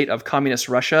puppet state of communist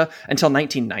Russia, until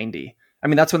 1990. I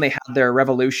mean, that's when they had their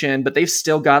revolution, but they've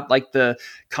still got like the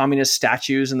communist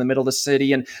statues in the middle of the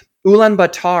city. And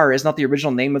Ulaanbaatar is not the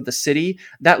original name of the city.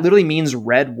 That literally means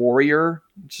red warrior,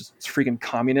 which is freaking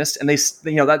communist. And they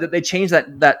changed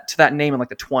that to that name in like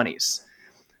the 20s.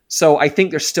 So I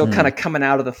think they're still kind of coming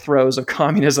out of the throes of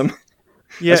communism.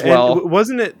 Yeah, as well. And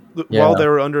wasn't it while they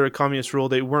were under a communist rule,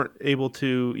 they weren't able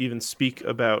to even speak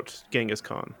about Genghis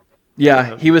Khan?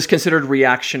 Yeah, he was considered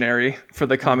reactionary for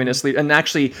the communist leader. And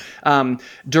actually,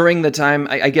 during the time,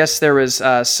 I guess there was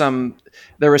some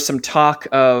talk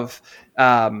of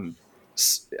I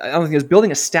don't think he was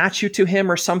building a statue to him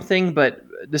or something, but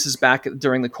this is back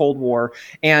during the Cold War,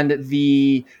 and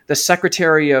the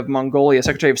Secretary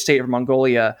of State of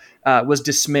Mongolia, was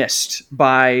dismissed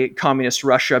by communist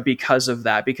Russia because of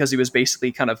that, because he was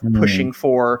basically kind of pushing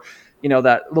for,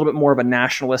 that little bit more of a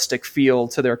nationalistic feel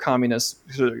to their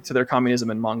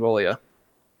communism in Mongolia.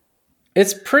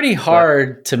 It's pretty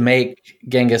hard to make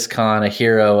Genghis Khan a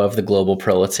hero of the global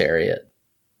proletariat.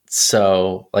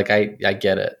 So, like, I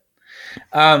get it.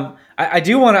 I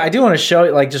do want to show,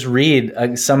 like, just read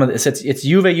some of this. It's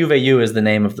Juve Juve You is the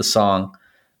name of the song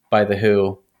by The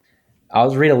Who.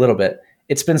 I'll read a little bit.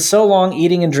 It's been so long,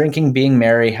 eating and drinking, being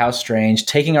merry, how strange.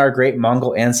 Taking our great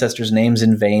Mongol ancestors' names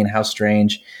in vain, how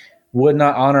strange. Would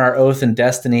not honor our oath and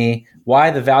destiny.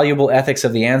 Why the valuable ethics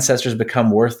of the ancestors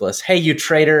become worthless. Hey, you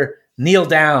traitor, kneel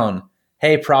down.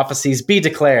 Hey, prophecies, be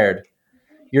declared.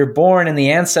 You're born in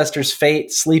the ancestors' fate,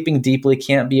 sleeping deeply,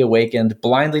 can't be awakened,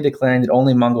 blindly declaring that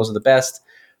only Mongols are the best,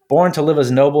 born to live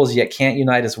as nobles, yet can't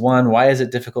unite as one. Why is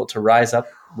it difficult to rise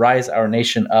our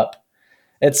nation up,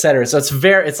 etc.? So it's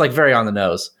very on the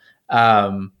nose.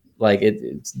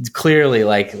 It's clearly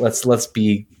like let's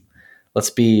be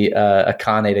a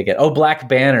Khaanate again. Oh, Black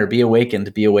Banner, be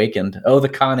awakened, be awakened. Oh, the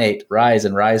Khaanate, rise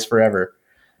and rise forever.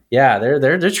 Yeah,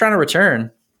 they're trying to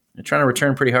return. They're trying to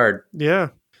return pretty hard. Yeah.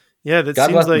 Yeah, that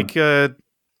seems like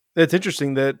it's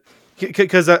interesting that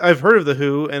because I've heard of The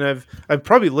Who and I've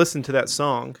probably listened to that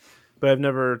song, but I've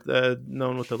never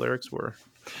known what the lyrics were.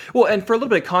 Well, and for a little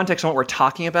bit of context on what we're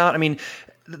talking about, I mean,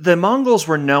 the Mongols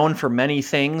were known for many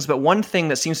things, but one thing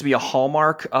that seems to be a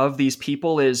hallmark of these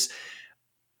people is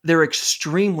they're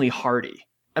extremely hardy.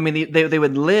 I mean, they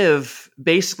would live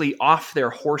basically off their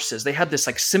horses. They had this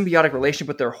like symbiotic relationship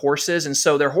with their horses. And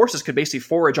so their horses could basically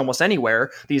forage almost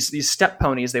anywhere, these steppe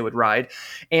ponies they would ride.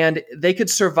 And they could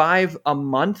survive a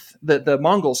month, the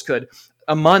Mongols could,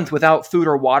 a month without food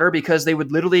or water, because they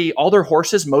would literally, all their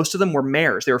horses, most of them were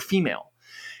mares. They were female.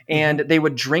 And they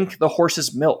would drink the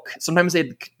horse's milk. Sometimes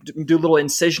they'd do a little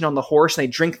incision on the horse and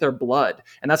they'd drink their blood.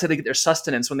 And that's how they get their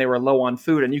sustenance when they were low on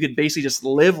food. And you could basically just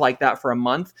live like that for a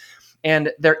month.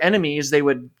 And their enemies, they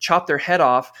would chop their head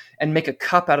off and make a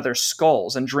cup out of their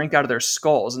skulls and drink out of their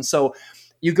skulls. And so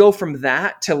you go from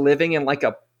that to living in like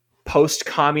a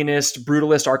post-communist,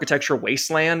 brutalist architecture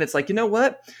wasteland. It's like, you know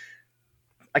what?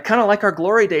 I kind of like our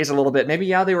glory days a little bit. Maybe,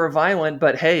 yeah, they were violent,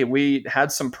 but hey, we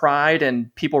had some pride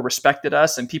and people respected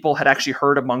us and people had actually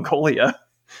heard of Mongolia,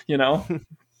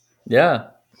 Yeah.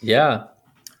 Yeah.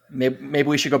 Maybe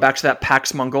we should go back to that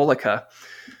Pax Mongolica.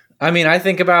 I mean, I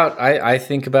think about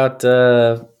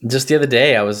just the other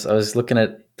day, I was looking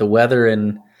at the weather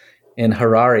in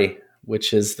Harare,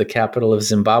 which is the capital of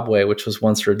Zimbabwe, which was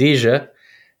once Rhodesia,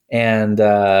 and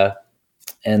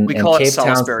we call Cape it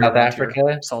Salisbury, Town, South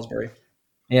Africa. Salisbury.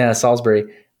 Yeah,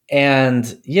 Salisbury. And,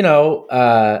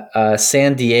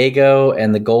 San Diego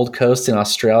and the Gold Coast in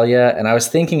Australia. And I was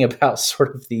thinking about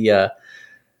sort of the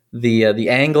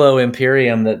Anglo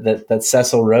Imperium that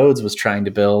Cecil Rhodes was trying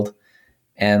to build.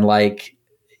 And like,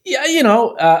 yeah,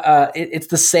 it's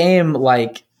the same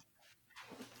like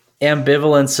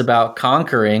ambivalence about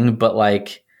conquering, but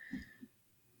like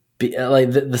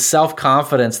the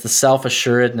self-confidence, the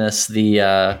self-assuredness,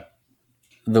 the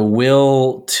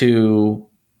will to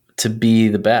be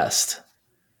the best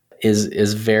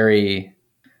is very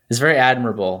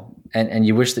admirable, and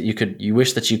you wish that you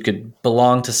could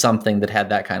belong to something that had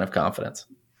that kind of confidence.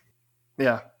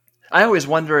 Yeah, I always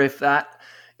wonder if that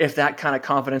kind of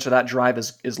confidence or that drive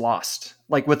is lost,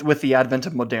 like with the advent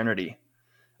of modernity.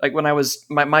 Like when I was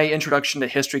my introduction to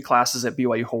history classes at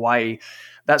BYU Hawaii,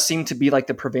 that seemed to be like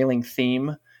the prevailing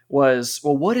theme. Was,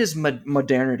 well, what is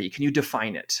modernity? Can you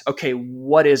define it? Okay,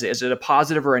 what is it? Is it a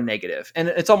positive or a negative? And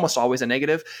it's almost always a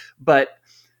negative, but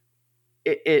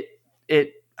it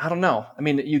I don't know. I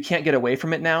mean, you can't get away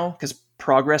from it now because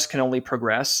progress can only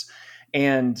progress.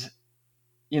 And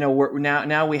we're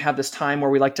now we have this time where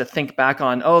we like to think back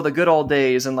on, the good old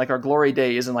days and like our glory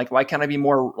days, and like, why can't I be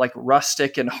more like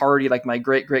rustic and hardy like my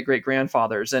great great great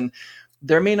grandfathers? And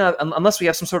there may not, unless we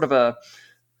have some sort of a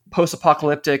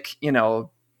post-apocalyptic,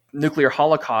 nuclear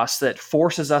holocaust that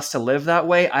forces us to live that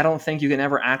way. I don't think you can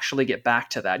ever actually get back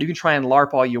to that. You can try and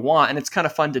LARP all you want, and it's kind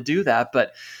of fun to do that,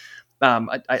 but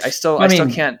I still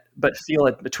can't but feel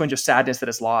a twinge of sadness that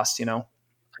it's lost. I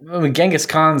mean, Genghis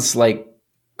Khan's like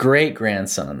great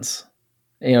grandsons.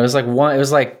 It was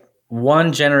like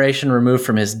one generation removed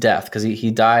from his death, because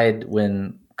he died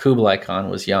when Kublai Khan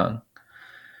was young.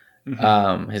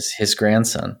 Mm-hmm. His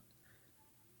grandson.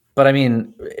 But I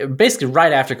mean, basically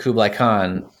right after Kublai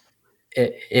Khan,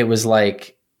 it was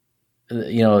like,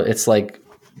 it's like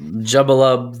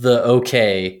Jabbalub the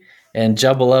okay and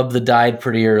Jabbalub the died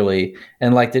pretty early,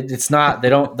 and like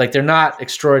they're not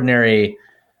extraordinary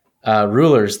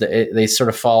rulers. That they sort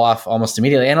of fall off almost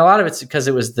immediately, and a lot of it's because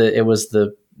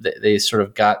they sort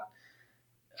of got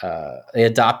they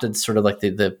adopted sort of like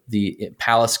the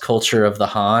palace culture of the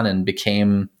Han and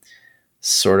became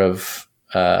sort of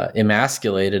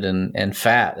emasculated and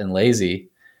fat and lazy.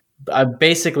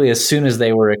 Basically, as soon as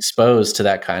they were exposed to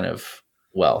that kind of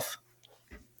wealth.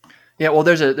 Yeah, well,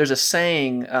 there's a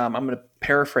saying. I'm going to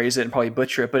paraphrase it and probably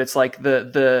butcher it, but it's like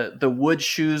the wood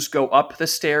shoes go up the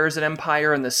stairs at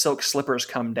Empire, and the silk slippers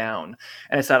come down.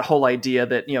 And it's that whole idea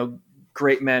that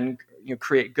great men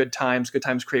create good times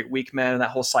create weak men, and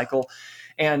that whole cycle.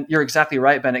 And you're exactly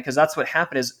right, Bennett, because that's what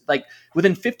happened. Is like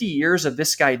within 50 years of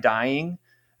this guy dying,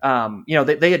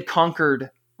 they had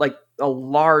conquered like a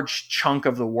large chunk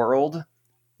of the world.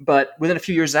 But within a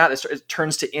few years of that, it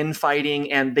turns to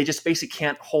infighting, and they just basically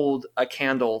can't hold a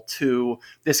candle to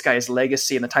this guy's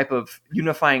legacy and the type of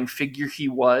unifying figure he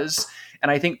was. And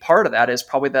I think part of that is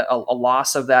probably that a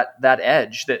loss of that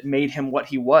edge that made him what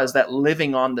he was, that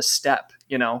living on the steppe,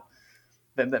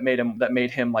 that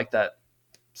made him like that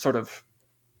sort of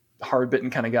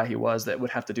hard-bitten kind of guy he was, that would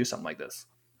have to do something like this,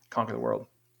 conquer the world.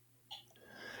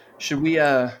 Should we?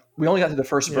 We only got to the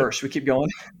first verse. Should we keep going?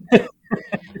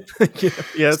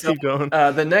 Let's keep going.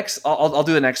 The next, I'll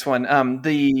do the next one.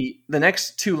 The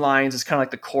next two lines is kind of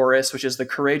like the chorus, which is the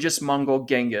courageous Mongol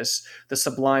Genghis, the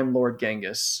sublime Lord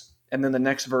Genghis. And then the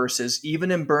next verse is,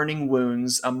 even in burning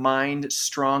wounds, a mind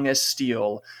strong as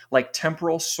steel, like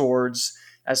temporal swords,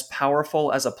 as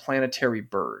powerful as a planetary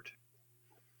bird.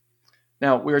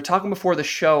 Now, we were talking before the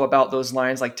show about those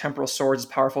lines, like temporal swords, as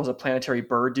powerful as a planetary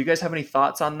bird. Do you guys have any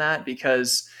thoughts on that?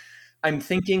 Because I'm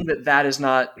thinking that is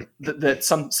not, that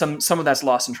some of that's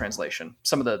lost in translation,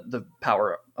 some of the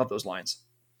power of those lines.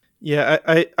 Yeah,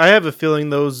 I have a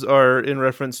feeling those are in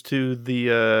reference to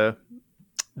the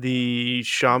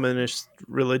shamanist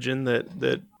religion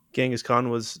that Genghis Khan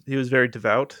was very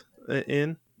devout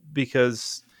in,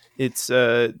 because it's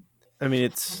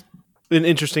it's an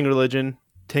interesting religion.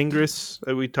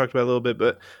 Chinggis, we talked about a little bit,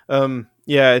 but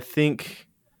I think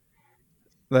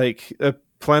like a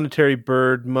planetary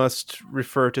bird must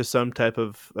refer to some type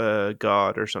of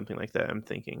god or something like that, I'm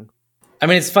thinking. I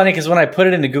mean, it's funny because when I put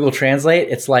it into Google Translate,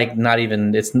 it's like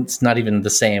it's not even the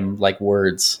same like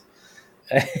words.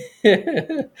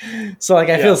 So like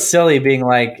I feel silly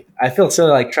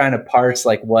trying to parse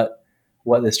like what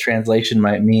this translation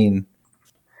might mean.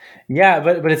 Yeah,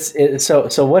 but it's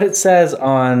so what it says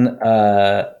on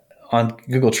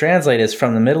Google Translate is,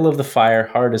 from the middle of the fire,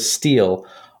 hard as steel,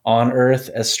 on earth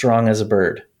as strong as a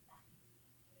bird.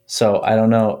 So I don't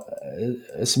know.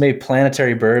 It's maybe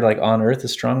planetary bird, like on earth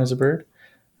as strong as a bird.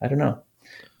 I don't know.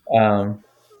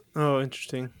 Oh,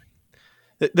 interesting.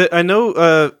 I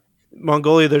know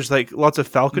Mongolia, there's like lots of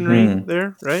falconry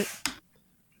there, right?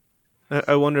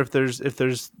 I wonder if there's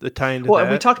the tie into that. Well,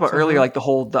 we talked about earlier, like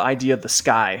the idea of the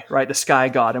sky, right? The sky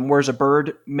god, and where's a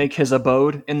bird make his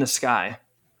abode? In the sky.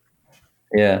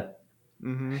 Yeah.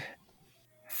 Mm-hmm.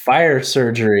 Fire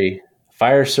surgery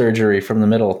from the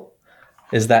middle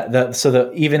is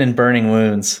that even in burning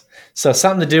wounds. So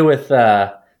something to do with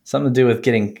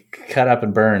getting cut up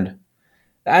and burned.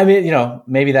 I mean,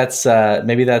 maybe that's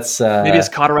maybe it's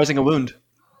cauterizing a wound.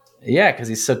 Yeah, because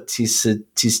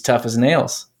he's tough as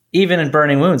nails. Even in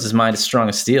burning wounds, his mind is strong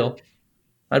as steel.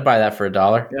 I'd buy that for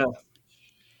 $1.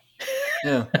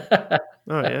 Yeah.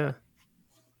 Oh yeah,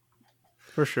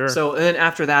 for sure. So then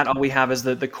after that, all we have is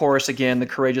the chorus again: the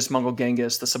courageous Mongol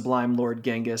Genghis, the sublime Lord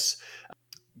Genghis.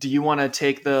 Do you want to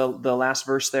take the last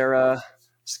verse there,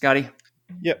 Scotty?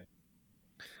 Yep.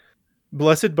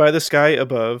 Blessed by the sky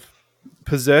above,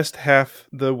 possessed half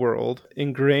the world,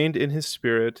 ingrained in his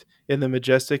spirit, in the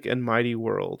majestic and mighty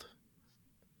world.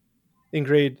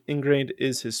 Ingrained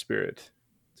is his spirit.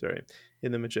 Sorry,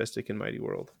 in the majestic and mighty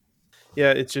world.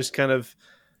 Yeah, it's just kind of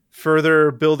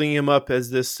further building him up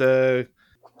as this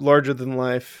larger than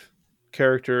life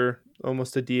character,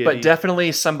 almost a deity. But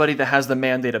definitely somebody that has the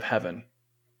mandate of heaven,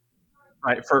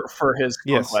 right? For his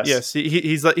conquest. Yes.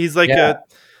 He's like he's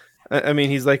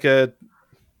like a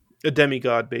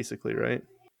demigod, basically, right?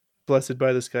 Blessed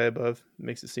by the sky above.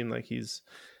 Makes it seem like he's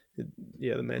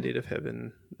the mandate of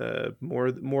heaven,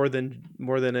 more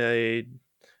than a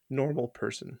normal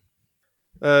person.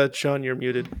 Sean, you're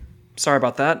muted. Sorry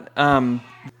about that.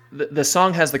 The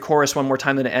song has the chorus one more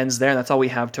time, then it ends there, and that's all we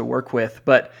have to work with.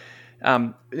 But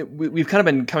we've kind of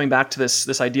been coming back to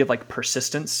this idea of like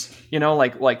persistence,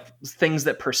 like things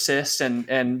that persist.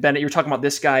 And Bennett, you're talking about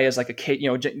this guy as like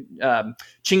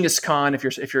Chinggis Khan,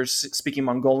 if you're speaking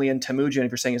Mongolian, Temujin,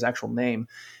 if you're saying his actual name,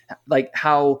 like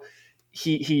how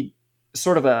he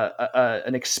sort of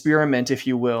an experiment, if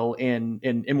you will, in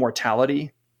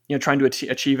immortality. Trying to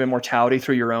achieve immortality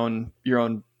through your own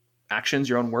actions,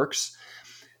 your own works.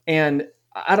 And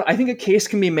I think a case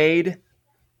can be made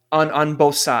on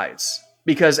both sides,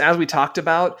 because as we talked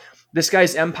about, this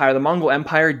guy's empire, the Mongol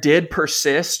Empire, did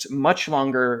persist much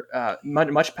longer, a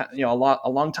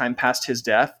long time past his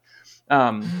death.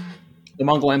 The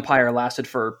Mongol Empire lasted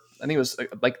for, I think it was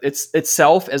like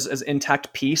itself as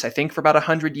intact peace, I think for about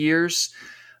 100 years,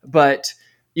 but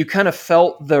you kind of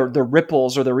felt the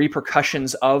ripples or the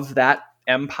repercussions of that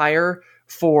empire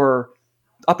for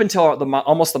up until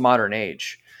almost the modern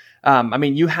age.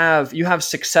 You have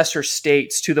successor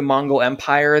states to the Mongol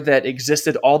Empire that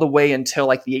existed all the way until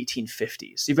like the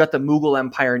 1850s. You've got the Mughal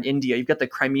Empire in India. You've got the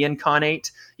Crimean Khanate,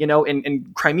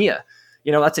 in Crimea.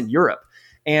 That's in Europe,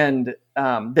 and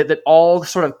that all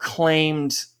sort of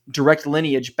claimed direct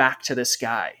lineage back to this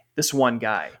one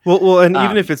guy. Well, and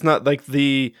even if it's not like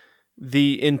the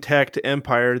intact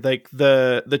empire, like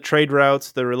the trade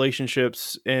routes, the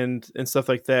relationships and stuff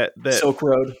like that Silk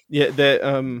Road,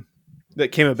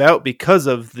 that came about because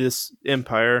of this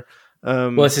empire,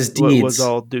 it's his deeds. Was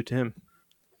all due to him.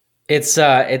 It's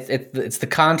the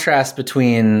contrast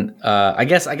between I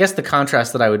guess the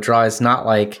contrast that I would draw is not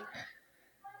like,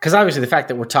 because obviously the fact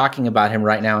that we're talking about him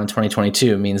right now in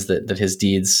 2022 means that his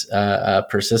deeds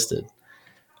persisted.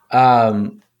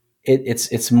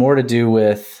 It's more to do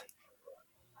with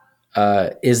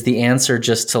is the answer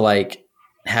just to like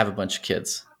have a bunch of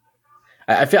kids?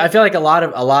 I feel like a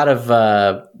lot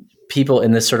of people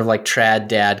in this sort of like trad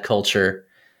dad culture,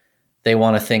 they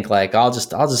want to think like I'll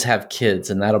just have kids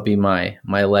and that'll be my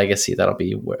legacy. That'll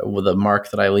be the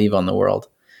mark that I leave on the world.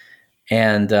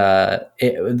 And the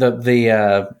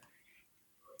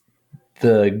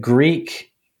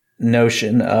Greek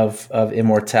notion of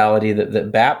immortality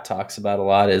that Bap talks about a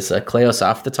lot is kleos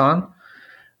aphthaton,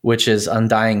 which is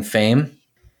undying fame.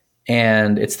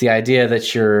 And it's the idea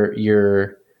that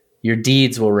your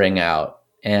deeds will ring out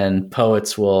and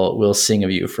poets will sing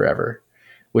of you forever,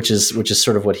 which is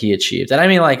sort of what he achieved. And I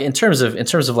mean, like in terms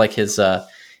of like his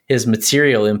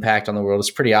material impact on the world,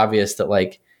 it's pretty obvious that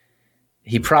like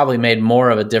he probably made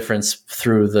more of a difference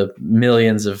through the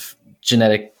millions of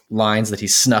genetic lines that he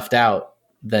snuffed out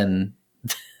than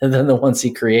the ones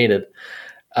he created.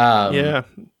 Yeah.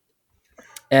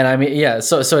 And I mean, yeah,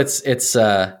 so it's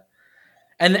and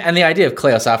the idea of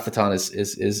kleos aphthaton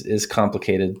is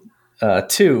complicated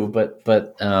too, but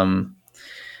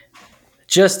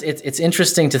just it's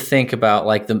interesting to think about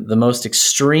like the most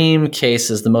extreme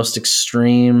cases, the most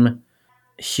extreme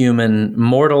human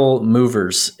mortal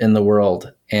movers in the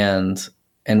world, and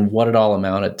what it all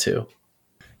amounted to.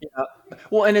 Yeah.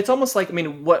 Well, and it's almost like, I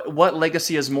mean, what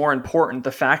legacy is more important?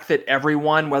 The fact that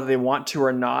everyone, whether they want to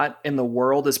or not, in the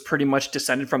world is pretty much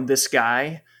descended from this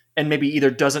guy, and maybe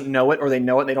either doesn't know it, or they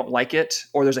know it and they don't like it,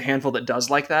 or there's a handful that does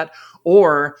like that,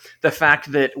 or the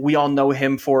fact that we all know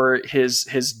him for his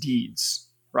deeds,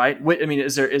 right? I mean,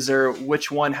 is there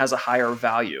which one has a higher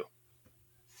value?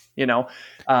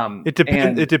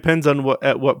 It depends on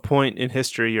at what point in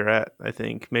history you're at. I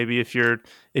think maybe if you're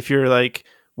like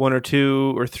 1 or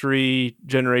 2 or 3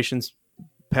 generations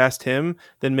past him,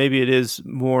 then maybe it is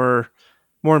more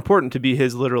important to be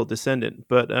his literal descendant.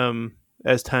 But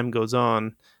as time goes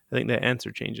on, I think that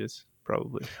answer changes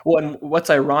probably. Well, and what's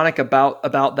ironic about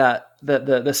that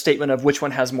the statement of which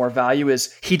one has more value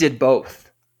is he did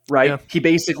both, right? Yeah. He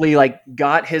basically like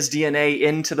got his DNA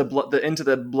into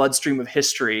the bloodstream of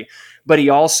history, but he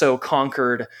also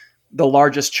conquered the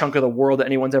largest chunk of the world that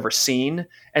anyone's ever seen.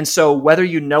 And so whether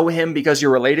you know him because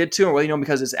you're related to him, or whether you know him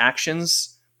because of his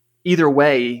actions, either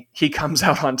way, he comes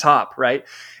out on top, right?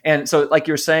 And so like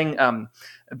you're saying,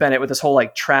 Bennett, with this whole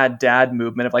like trad dad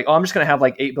movement of like, oh, I'm just going to have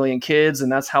like 8 billion kids and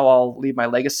that's how I'll leave my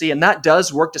legacy. And that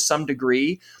does work to some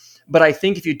degree. But I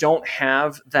think if you don't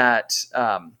have that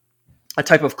a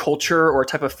type of culture or a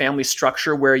type of family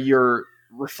structure where you're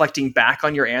reflecting back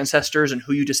on your ancestors and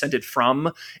who you descended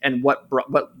from and what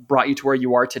brought you to where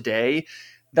you are today,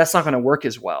 that's not going to work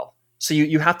as well. So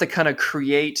you have to kind of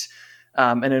create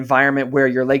an environment where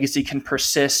your legacy can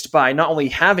persist by not only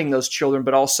having those children,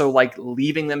 but also like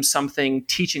leaving them something,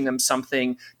 teaching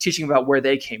about where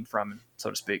they came from, so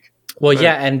to speak. Well,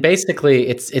 yeah, and basically,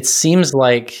 it seems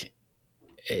like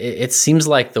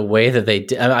the way that they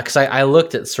did, because I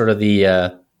looked at sort of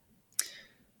the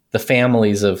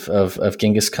families of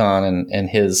Genghis Khan and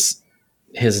his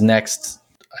next,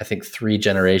 I think, 3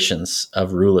 generations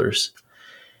of rulers.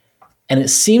 And it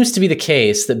seems to be the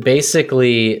case that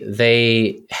basically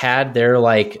they had their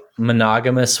like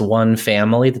monogamous one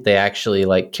family that they actually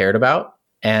like cared about,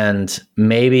 and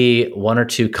maybe 1 or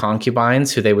 2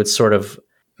 concubines who they would sort of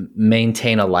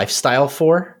maintain a lifestyle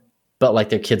for, but like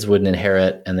their kids wouldn't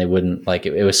inherit, and they wouldn't like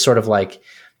it was sort of like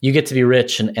you get to be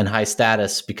rich and high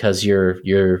status because you're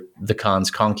the Khan's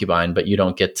concubine, but you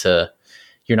don't get to,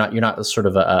 you're not sort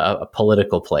of a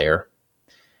political player.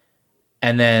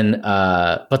 And then,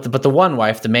 but the one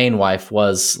wife, the main wife,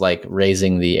 was like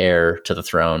raising the heir to the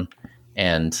throne,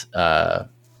 and the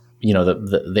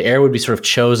heir would be sort of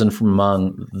chosen from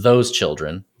among those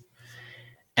children.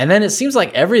 And then it seems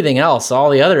like everything else, all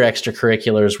the other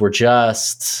extracurriculars, were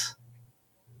just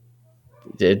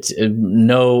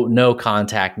no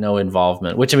contact, no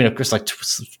involvement. Which, I mean, of course, like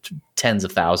tens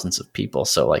of thousands of people.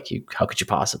 So like, how could you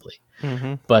possibly?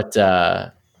 Mm-hmm.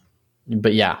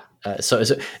 But yeah. So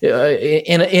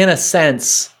in a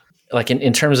sense, like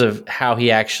in terms of how he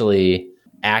actually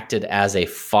acted as a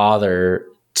father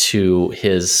to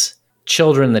his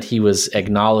children that he was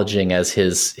acknowledging as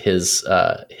his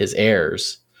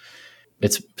heirs,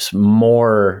 it's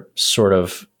more sort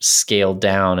of scaled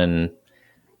down and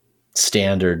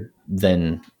standard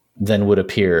than would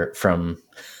appear from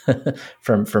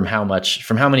how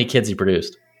many kids he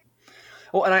produced.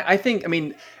 Well, and I think, I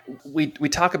mean, we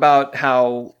talk about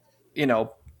how,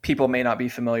 people may not be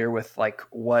familiar with like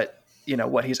what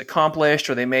he's accomplished,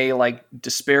 or they may like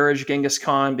disparage Genghis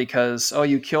Khan because, oh,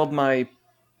 you killed my,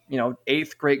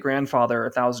 8th great grandfather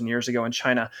 1,000 years ago in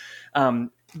China.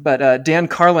 But Dan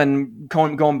Carlin,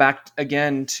 going back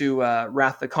again to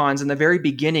Wrath of the Khans, in the very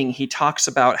beginning, he talks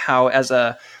about how as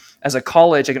a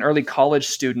college, like an early college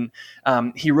student,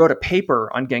 he wrote a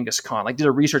paper on Genghis Khan, like did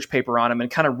a research paper on him,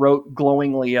 and kind of wrote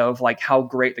glowingly of like how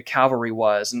great the cavalry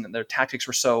was and their tactics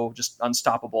were so just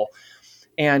unstoppable.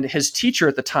 And his teacher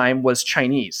at the time was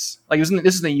Chinese. Like this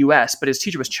is in the U.S., but his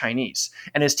teacher was Chinese,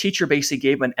 and his teacher basically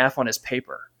gave him an F on his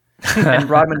paper and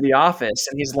brought him into the office,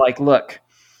 and he's like, "Look,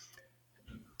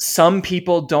 some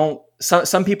people don't."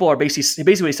 Some people are basically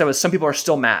what he said was, some people are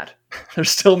still mad. They're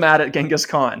still mad at Genghis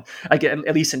Khan,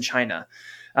 at least in China.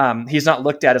 He's not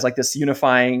looked at as like this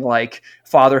unifying, like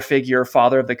father figure,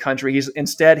 father of the country.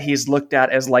 He's looked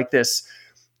at as like this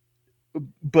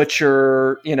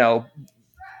butcher,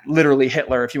 literally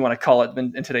Hitler, if you want to call it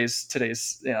in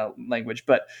today's language.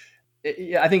 But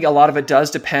I think a lot of it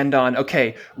does depend on,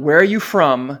 okay, where are you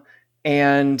from,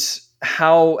 and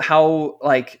how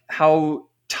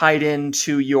tied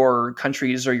into your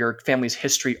country's or your family's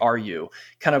history are you,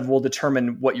 kind of will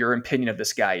determine what your opinion of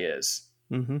this guy is.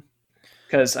 Mm-hmm.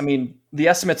 Because, I mean, the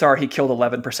estimates are he killed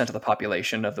 11% of the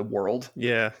population of the world.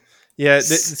 Yeah. Yeah.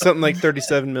 Something like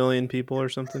 37 million people or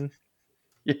something.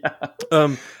 Yeah.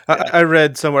 I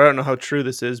read somewhere, I don't know how true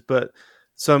this is, but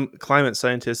some climate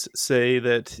scientists say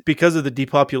that because of the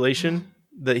depopulation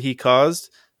that he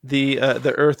caused, the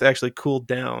Earth actually cooled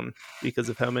down because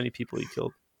of how many people he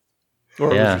killed.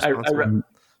 Yeah,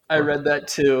 I read that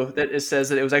too. That it says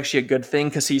that it was actually a good thing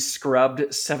because he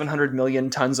scrubbed 700 million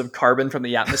tons of carbon from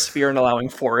the atmosphere and allowing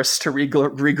forests to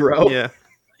regrow.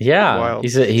 Yeah. Wild.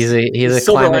 He's a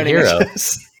climate hero.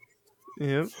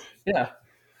 Yep. Yeah.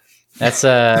 That's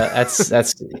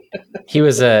he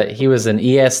was an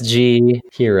ESG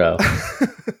hero.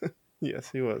 Yes,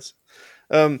 he was.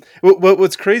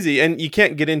 What's crazy, and you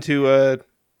can't get into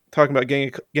talking about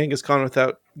Genghis Khan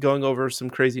without going over some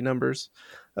crazy numbers.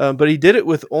 But he did it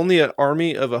with only an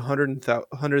army of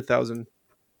 100,000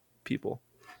 people.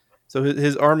 So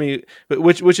his army,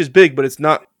 which is big, but it's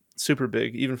not super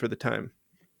big even for the time.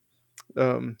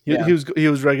 He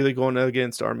was regularly going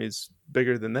against armies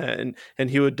bigger than that, and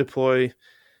he would deploy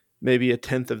maybe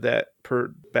 1/10 of that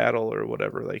per battle or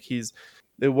whatever. Like it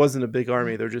wasn't a big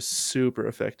army; they're just super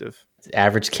effective.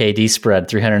 Average KD spread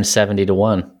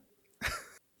 370-1,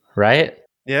 right?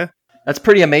 Yeah, that's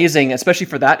pretty amazing, especially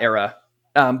for that era.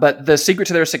 But the secret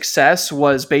to their success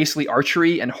was basically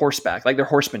archery and horseback, like their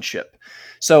horsemanship.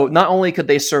 So not only could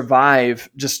they survive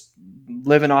just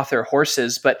living off their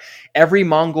horses. But every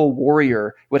Mongol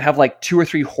warrior would have like 2 or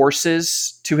 3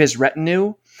 horses to his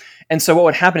retinue. And so what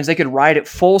would happen is they could ride at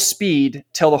full speed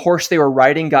till the horse they were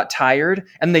riding got tired,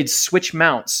 and they'd switch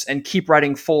mounts and keep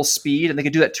riding full speed. And they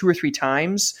could do that 2 or 3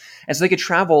 times. And so they could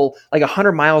travel like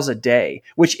 100 miles a day,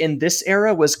 which in this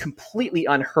era was completely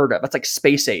unheard of. That's like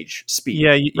space age speed.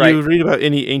 Yeah, right? You read about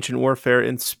any ancient warfare,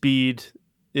 and speed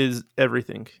is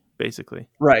everything, basically.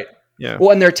 Right. Yeah.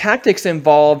 Well, and their tactics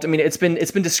involved. I mean, it's been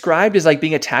described as like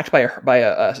being attacked by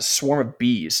a swarm of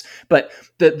bees. But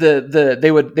they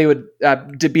would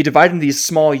be divided into these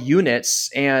small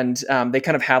units, and they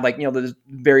kind of had like the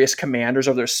various commanders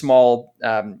of their small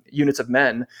units of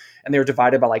men, and they were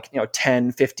divided by like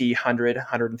 10, 50, 100,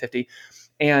 150.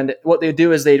 And what they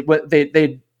do is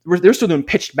they're still doing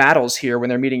pitched battles here when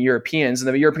they're meeting Europeans,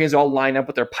 and the Europeans all line up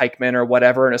with their pikemen or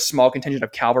whatever, and a small contingent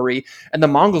of cavalry, and the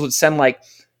Mongols would send like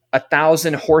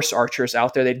 1,000 horse archers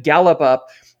out there. They'd gallop up,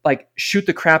 like shoot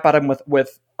the crap out of them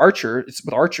with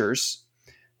archers,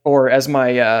 or as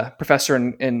my professor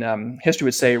in history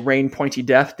would say, rain pointy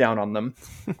death down on them,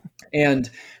 and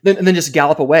then just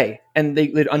gallop away, and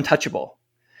they're untouchable.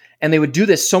 And they would do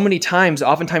this so many times.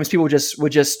 Oftentimes, people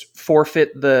would just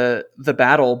forfeit the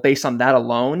battle based on that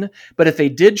alone. But if they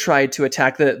did try to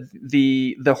attack,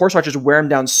 the horse archers would wear them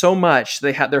down so much,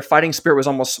 their fighting spirit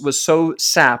was so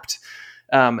sapped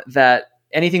that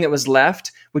anything that was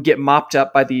left would get mopped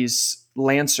up by these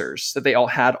lancers that they all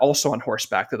had also on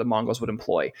horseback that the Mongols would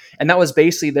employ. And that was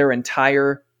basically their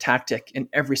entire tactic in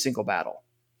every single battle.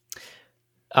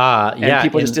 And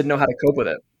people just didn't know how to cope with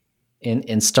it. In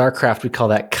StarCraft, we call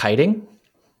that kiting.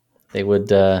 They would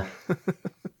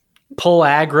pull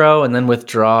aggro and then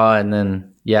withdraw, and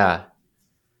then,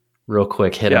 real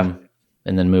quick hit them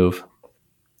and then move.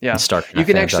 Yeah, you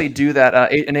can actually do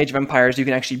that. In Age of Empires, you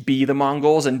can actually be the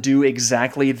Mongols and do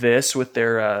exactly this with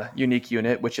their unique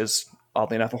unit, which is,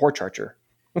 oddly enough, a horse archer.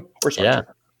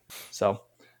 So,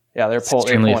 they're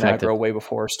pulling aggro way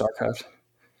before StarCraft.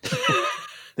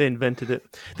 They invented it.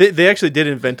 They actually did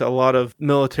invent a lot of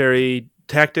military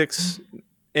tactics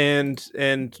and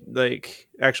like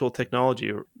actual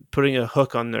technology, putting a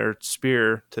hook on their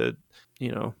spear to,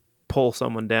 pull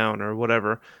someone down or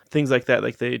whatever. Things like that.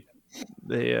 Like they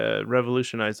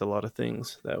revolutionized a lot of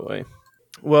things that way.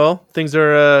 Well, things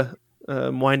are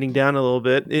winding down a little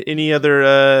bit. Any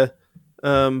other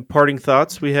parting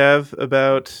thoughts we have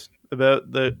about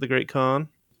the Great Khan?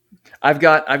 I've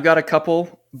got a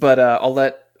couple, but I'll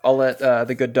let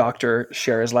the good doctor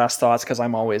share his last thoughts, because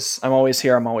I'm always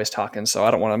here. I'm always talking, so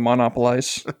I don't want to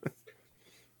monopolize.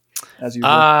 As usual.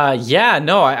 I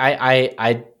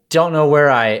don't know where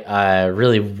I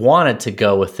really wanted to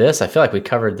go with this. I feel like we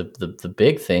covered the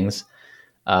big things.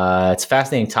 It's a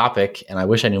fascinating topic, and I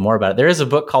wish I knew more about it. There is a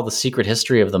book called The Secret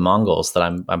History of the Mongols that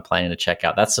I'm planning to check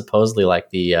out. That's supposedly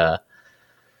like the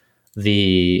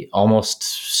almost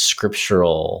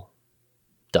scriptural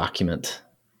document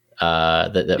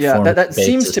that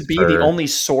seems to be the only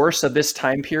source of this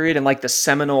time period and like the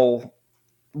seminal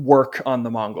work on the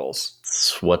Mongols.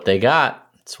 It's what they got.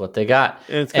 And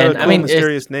it's got a cool,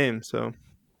 mysterious name. So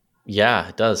yeah,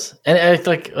 it does. And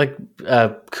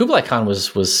Kublai Khan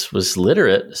was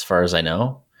literate, as far as I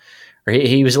know, or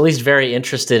he was at least very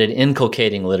interested in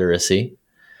inculcating literacy.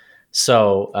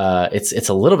 So it's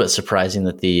a little bit surprising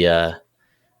that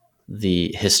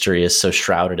the history is so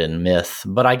shrouded in myth.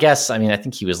 But I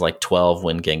think he was like 12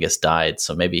 when Genghis died.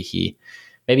 So maybe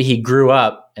he grew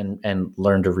up and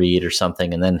learned to read or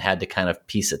something, and then had to kind of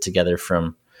piece it together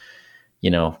from,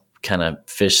 kind of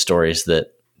fish stories that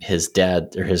his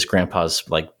dad or his grandpa's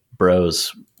like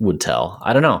bros would tell.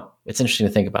 I don't know. It's interesting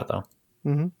to think about, though.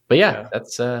 Mm-hmm. But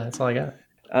that's all I got.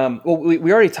 Well,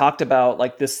 we already talked about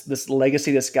like this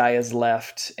legacy this guy has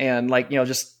left, and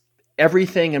just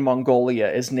everything in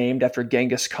Mongolia is named after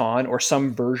Genghis Khan or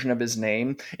some version of his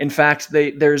name. In fact,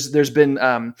 there's been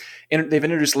they've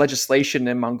introduced legislation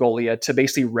in Mongolia to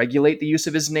basically regulate the use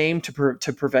of his name to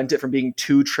prevent it from being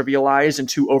too trivialized and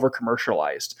too over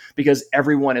commercialized, because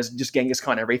everyone is just Genghis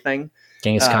Khan everything.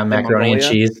 Genghis Khan macaroni and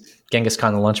cheese. Genghis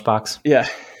Khan the lunchbox. Yeah.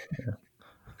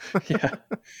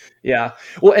 Yeah.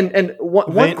 Well, and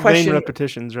one question. Vain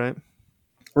repetitions, right?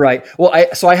 Right. Well,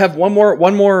 I have one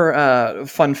more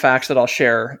fun fact that I'll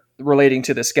share relating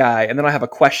to this guy, and then I have a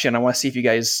question. I want to see if you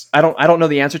guys. I don't know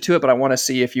the answer to it, but I want to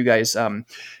see if you guys have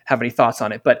any thoughts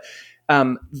on it. But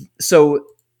so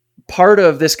part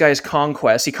of this guy's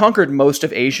conquest, he conquered most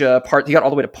of Asia. He got all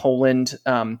the way to Poland,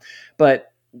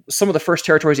 but some of the first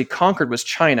territories he conquered was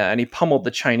China, and he pummeled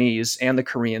the Chinese and the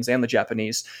Koreans and the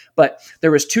Japanese. But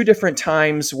there was 2 different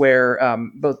times where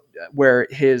where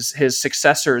his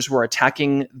successors were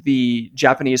attacking the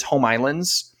Japanese home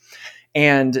islands,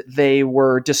 and they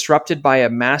were disrupted by a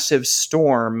massive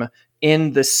storm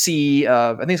in the sea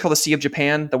of, I think it's called the Sea of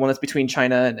Japan, the one that's between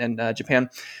China and Japan,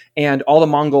 and all the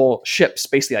Mongol ships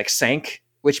basically like sank,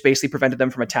 which basically prevented them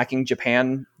from attacking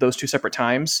Japan those 2 separate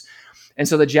times. And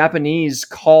so the Japanese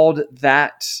called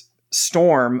that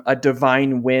storm a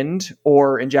divine wind,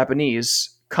 or in Japanese,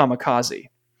 kamikaze.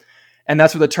 And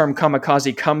that's where the term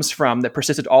kamikaze comes from, that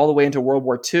persisted all the way into World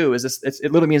War II. It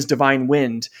literally means divine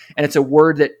wind. And it's a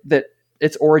word that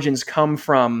its origins come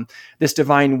from this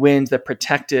divine wind that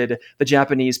protected the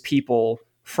Japanese people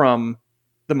from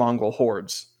the Mongol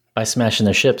hordes. By smashing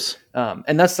their ships.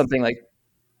 And that's something like,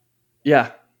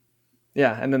 yeah.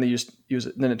 Yeah, and then they use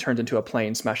it, and then it turns into a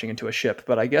plane smashing into a ship.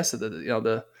 But I guess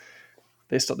the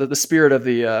spirit of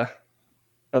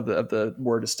the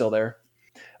word is still there.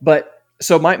 But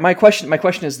so my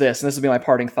question is this, and this will be my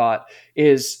parting thought: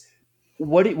 is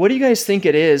what do you guys think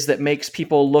it is that makes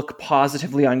people look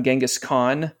positively on Genghis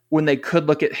Khan when they could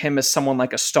look at him as someone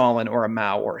like a Stalin or a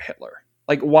Mao or a Hitler?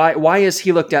 Like, why is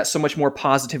he looked at so much more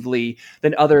positively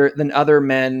than other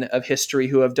men of history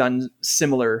who have done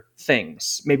similar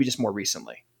things, maybe just more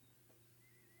recently?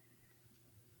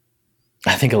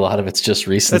 I think a lot of it's just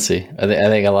recency. I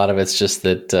think a lot of it's just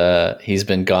that he's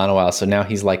been gone a while, so now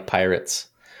he's like pirates,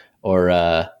 or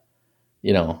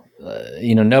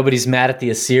nobody's mad at the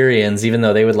Assyrians, even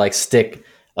though they would like stick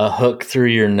a hook through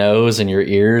your nose and your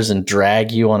ears and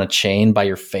drag you on a chain by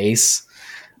your face,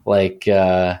 like.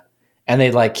 And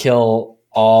they'd like kill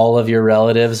all of your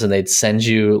relatives, and they'd send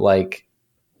you like,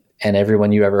 and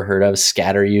everyone you ever heard of,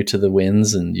 scatter you to the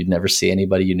winds, and you'd never see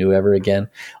anybody you knew ever again.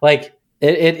 Like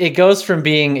it goes from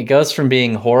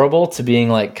being horrible to being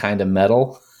like kind of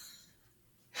metal.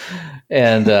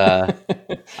 And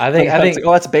I think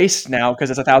it's based now because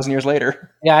it's 1,000 years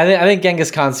later. Yeah, I think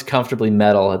Genghis Khan's comfortably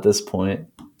metal at this point.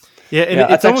 Yeah, and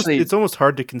it's almost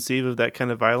hard to conceive of that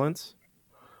kind of violence.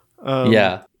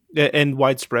 And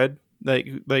widespread.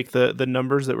 Like the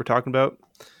numbers that we're talking about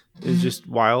is just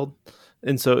wild,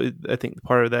 and so I think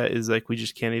part of that is like we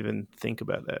just can't even think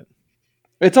about that.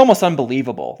 It's almost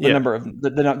unbelievable the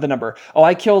number. Oh,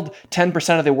 I killed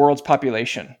 10% of the world's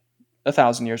population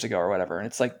 1,000 years ago or whatever, and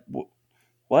it's like,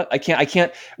 what?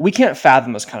 We can't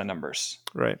fathom those kind of numbers,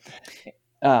 right?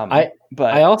 But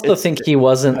I also think he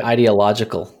wasn't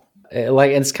ideological.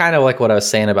 Like, it's kind of like what I was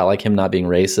saying about like him not being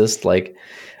racist, like.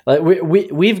 Like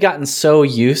we've gotten so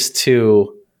used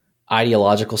to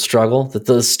ideological struggle that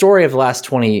the story of the last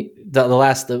of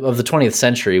the 20th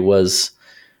century was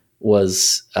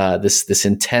this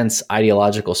intense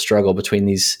ideological struggle between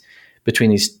these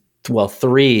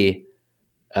 3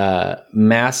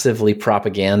 massively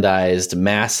propagandized,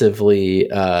 massively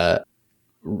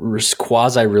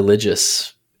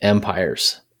quasi-religious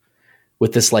empires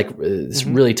with this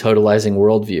really totalizing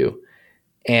worldview,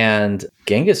 and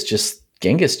Genghis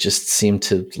just seemed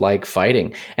to like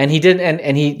fighting, and he didn't.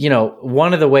 And he,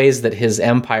 one of the ways that his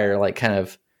empire,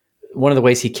 one of the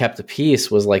ways he kept the peace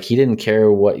was like he didn't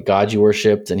care what god you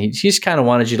worshipped, and he just kind of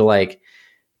wanted you to like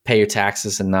pay your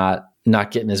taxes and not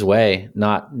get in his way,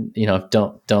 not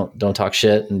don't talk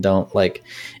shit, and don't like,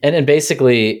 and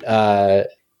basically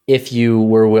if you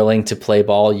were willing to play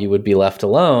ball, you would be left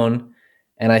alone.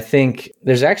 And I think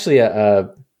there's actually I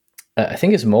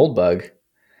think it's Moldbug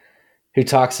who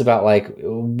talks about like,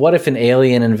 what if an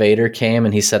alien invader came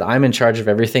and he said, I'm in charge of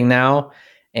everything now,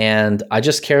 and I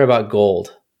just care about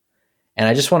gold, and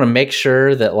I just want to make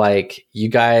sure that like you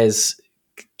guys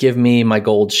give me my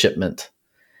gold shipment,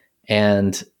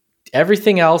 and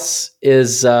everything else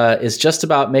is just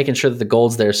about making sure that the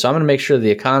gold's there. So I'm going to make sure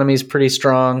the economy is pretty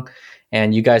strong,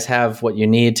 and you guys have what you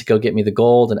need to go get me the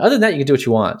gold. And other than that, you can do what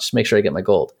you want. Just make sure I get my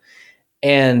gold.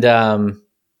 And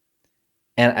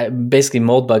basically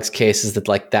Moldbug's case is that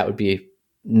like that would be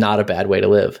not a bad way to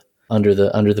live under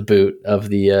the boot of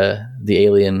the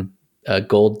alien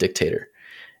gold dictator.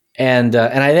 And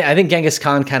I think Genghis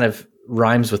Khan kind of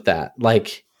rhymes with that,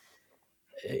 like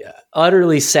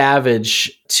utterly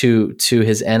savage to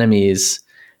his enemies,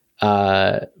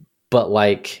 but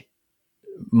like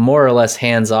more or less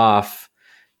hands off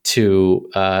to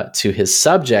his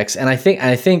subjects. And I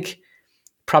think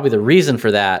probably the reason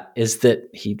for that is that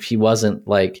he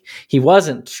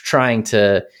wasn't trying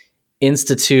to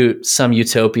institute some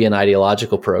utopian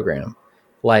ideological program.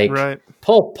 Like right.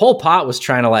 Pol Pot was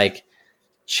trying to like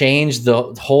change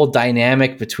the whole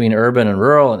dynamic between urban and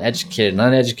rural and educated and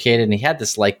uneducated. And he had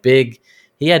this like big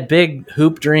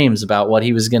hoop dreams about what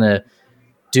he was going to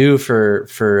do for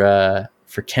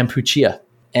Kampuchea.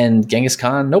 And Genghis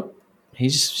Khan, nope. He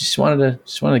just wanted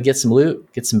to get some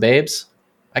loot, get some babes.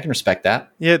 I can respect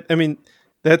that. Yeah, I mean,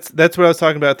 that's what I was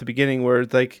talking about at the beginning, where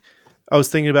like I was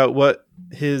thinking about what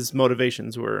his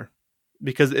motivations were,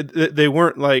 because they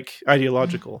weren't like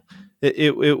ideological.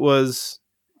 It was,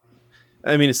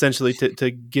 I mean, essentially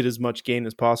to get as much gain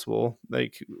as possible,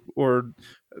 like, or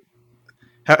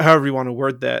however you want to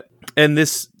word that. And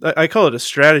this, I call it a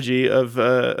strategy of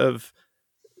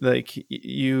like,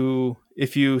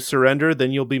 if you surrender,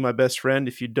 then you'll be my best friend.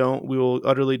 If you don't, we will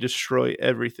utterly destroy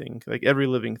everything, like every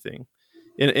living thing,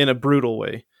 in a brutal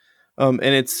way. And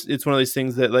it's one of these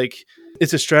things that, like,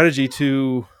 it's a strategy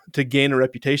to gain a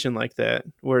reputation like that,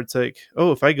 where it's like,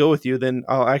 oh, if I go with you, then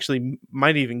I'll actually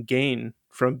might even gain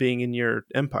from being in your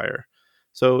empire.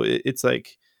 So it's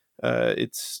like,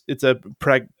 it's a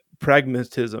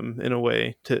pragmatism in a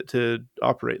way to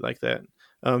operate like that,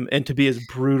 and to be as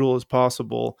brutal as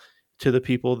possible to the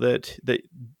people that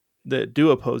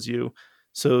do oppose you,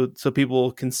 so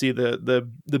people can see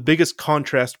the biggest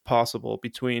contrast possible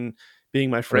between being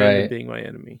my friend and being my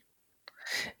enemy.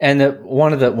 And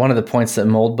one of the points that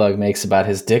Moldbug makes about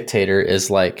his dictator is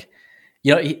like,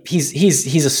 you know,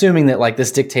 he's assuming that like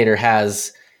this dictator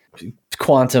has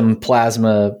quantum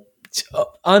plasma,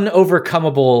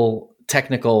 unovercomable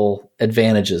technical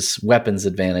advantages, weapons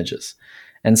advantages.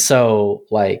 And so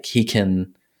like he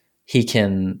can,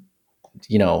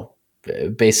 you know,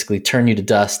 basically turn you to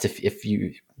dust if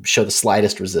you show the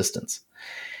slightest resistance.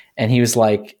 And he was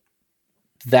like,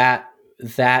 that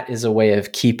is a way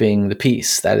of keeping the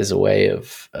peace. That is a way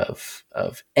of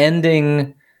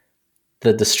ending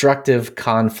the destructive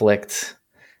conflict.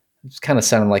 It's kind of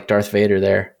sounding like Darth Vader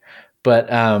there, but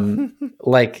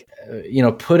like, you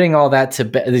know, putting all that to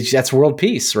bed, that's world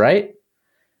peace, right?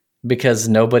 Because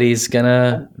nobody's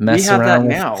gonna mess around. We have that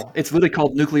now. It's literally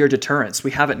called nuclear deterrence.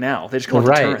 We have it now. They just call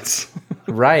it deterrence.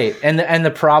 Right. And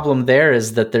the problem there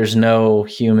is that there's no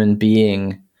human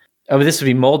being. Oh, this would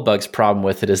be Moldbug's problem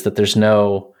with it, is that there's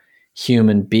no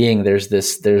human being. There's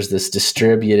this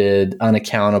distributed,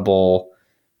 unaccountable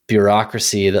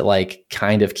bureaucracy that like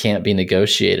kind of can't be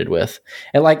negotiated with.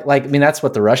 And like I mean, that's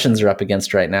what the Russians are up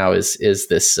against right now is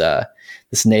this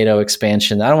this NATO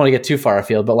expansion. I don't want to get too far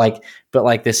afield, but like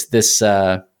this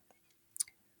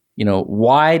you know,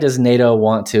 why does NATO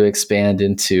want to expand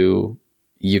into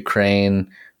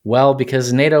Ukraine? Well,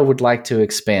 because NATO would like to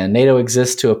expand. NATO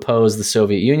exists to oppose the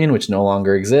Soviet Union, which no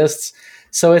longer exists.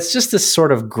 So it's just this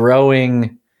sort of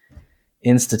growing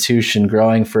institution,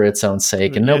 growing for its own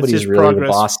sake, and nobody's really the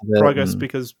boss of it.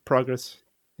 Because progress.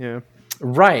 Yeah.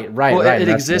 Right. Well, it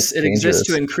exists. It exists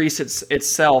to increase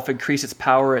itself, increase its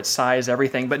power, its size,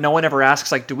 everything. But no one ever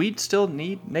asks, like, do we still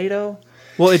need NATO?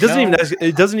 Well, it doesn't even ask.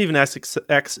 It doesn't even ask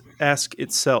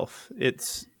itself.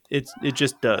 It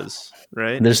just does,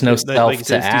 right? There's no self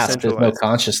to ask. There's no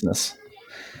consciousness.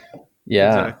 Yeah.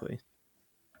 Exactly.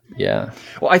 Yeah.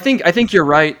 Well, I think you're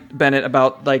right, Bennett,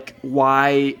 about like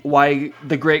why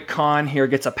the Great Khan here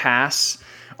gets a pass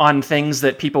on things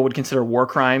that people would consider war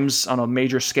crimes on a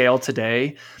major scale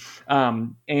today.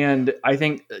 And I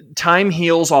think time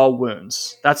heals all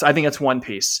wounds. I think that's one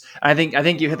piece. I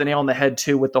think you hit the nail on the head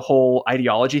too with the whole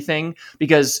ideology thing,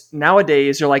 because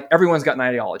nowadays you're like, everyone's got an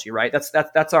ideology, right?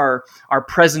 That's our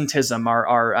presentism,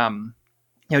 our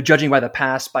you know, judging by the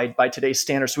past, by today's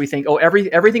standards. So we think, oh,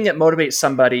 everything that motivates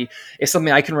somebody is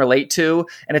something I can relate to,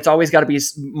 and it's always got to be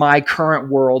my current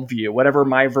worldview, whatever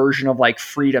my version of like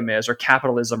freedom is, or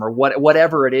capitalism, or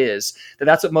whatever it is.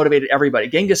 That's what motivated everybody.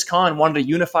 Genghis Khan wanted to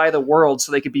unify the world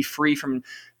so they could be free from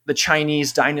the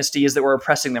Chinese dynasties that were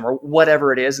oppressing them, or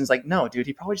whatever it is. And it's like, no, dude,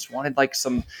 he probably just wanted like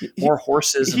some more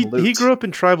horses and loot. He grew up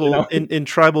in tribal, you know? in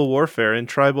tribal warfare, and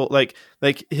tribal like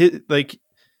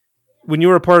when you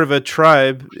were a part of a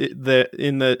tribe, that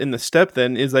in the steppe,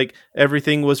 then is like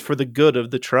everything was for the good of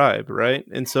the tribe, right?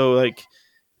 And so like,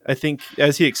 I think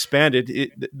as he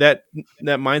expanded, that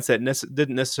mindset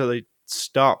didn't necessarily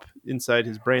stop inside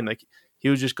his brain. Like, he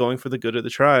was just going for the good of the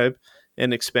tribe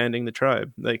and expanding the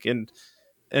tribe. Like, and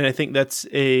I think that's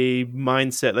a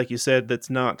mindset, like you said, that's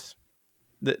not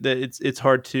that it's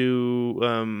hard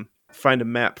to find a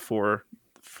map for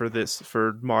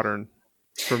modern.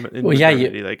 Well, yeah,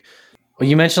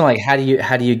 you mentioned like how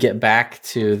do you get back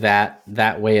to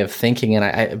that way of thinking, and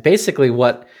I basically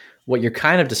what you're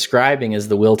kind of describing is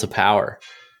the will to power.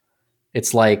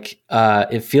 It's like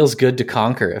it feels good to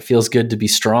conquer, it feels good to be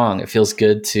strong, it feels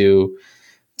good to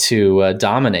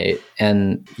dominate,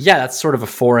 and yeah, that's sort of a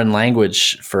foreign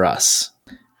language for us.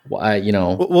 You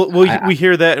know, we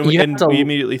hear that and we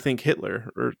immediately think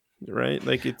Hitler, or right?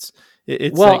 Like it's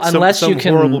well, like unless some you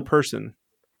can horrible person.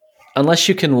 unless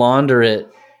you can launder it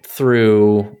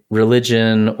through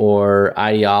religion or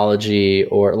ideology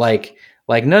or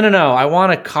no, I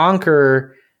want to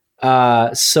conquer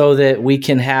so that we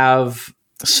can have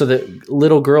so that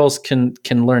little girls can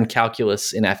learn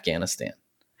calculus in Afghanistan.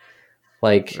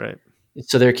 Like, Right.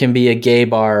 so there can be a gay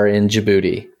bar in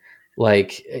Djibouti.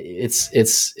 Like it's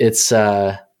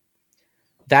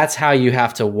that's how you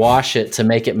have to wash it to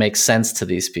make it make sense to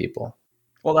these people.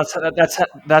 Well,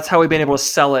 that's how we've been able to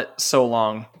sell it so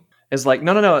long. Is like,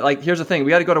 no. Like, here's the thing: we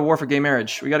got to go to war for gay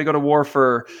marriage. We got to go to war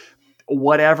for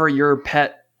whatever your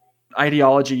pet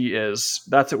ideology is.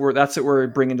 That's what we're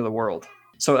bringing to the world.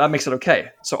 So that makes it okay.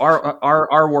 So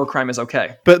our war crime is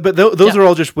okay. But those are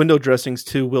all just window dressings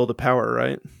to will to power,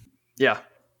 right? Yeah.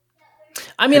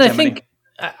 I mean,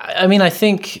 I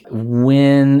think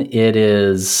when it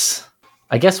is,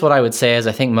 I guess what I would say is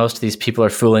I think most of these people are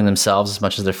fooling themselves as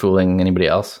much as they're fooling anybody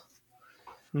else.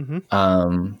 100%.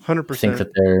 I think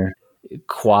that they're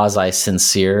quasi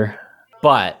sincere,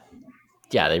 but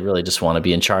yeah, they really just want to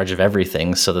be in charge of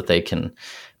everything so that they can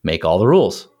make all the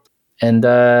rules. And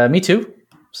me too.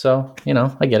 So,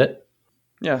 I get it.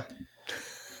 Yeah.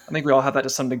 I think we all have that to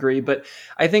some degree, but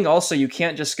I think also you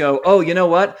can't just go, oh, you know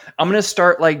what? I'm going to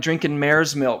start like drinking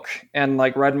mare's milk and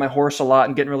like riding my horse a lot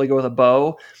and getting really good with a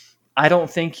bow. I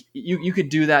don't think you could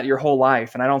do that your whole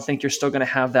life. And I don't think you're still going to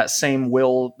have that same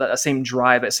will, that same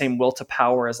drive, that same will to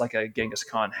power as like a Genghis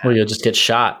Khan had. Well, you'll just get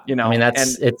shot. I mean,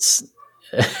 it's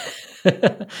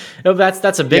no,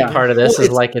 that's a big part of this.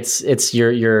 Well, it's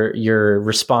you're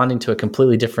responding to a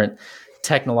completely different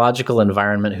technological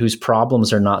environment whose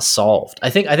problems are not solved.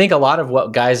 I think a lot of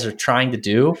what guys are trying to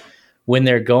do when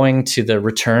they're going to the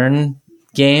return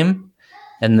game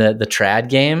and the trad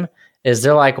game is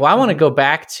they're like, well, I want to go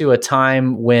back to a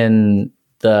time when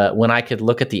I could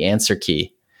look at the answer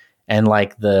key and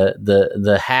like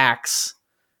the hacks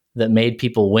that made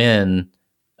people win.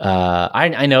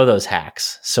 I know those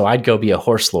hacks, so I'd go be a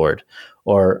horse lord,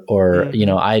 or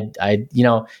I'd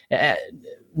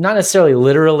not necessarily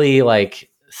literally like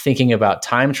thinking about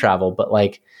time travel, but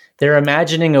like they're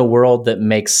imagining a world that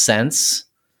makes sense,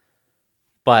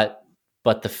 but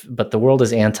the world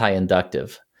is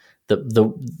anti-inductive.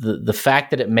 The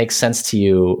fact that it makes sense to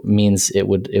you means it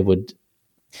would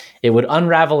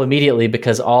unravel immediately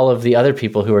because all of the other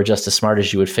people who are just as smart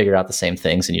as you would figure out the same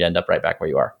things, and you'd end up right back where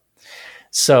you are.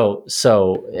 So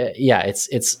yeah,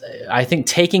 it's I think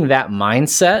taking that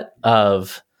mindset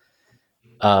of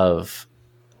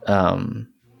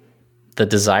the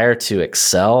desire to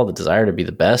excel, the desire to be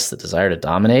the best, the desire to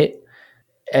dominate,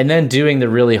 and then doing the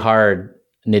really hard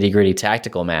nitty-gritty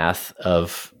tactical math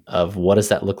of what does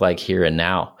that look like here and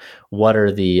now? What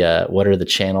are the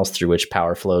channels through which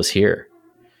power flows here?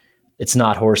 It's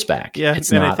not horseback. Yeah,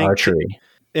 it's not archery.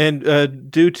 And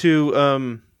due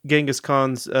to Genghis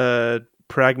Khan's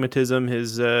pragmatism,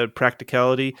 his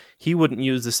practicality, he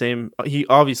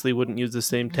obviously wouldn't use the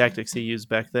same tactics he used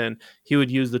back then. He would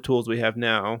use the tools we have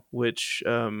now, which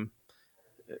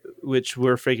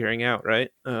we're figuring out, right?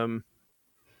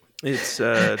 It's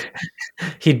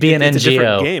he'd be an NGO. It's a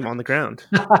different game on the ground.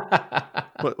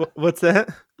 What's that?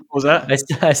 What was that?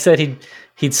 I said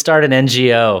he'd start an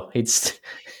NGO.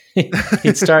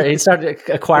 He'd start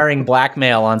acquiring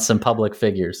blackmail on some public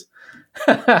figures.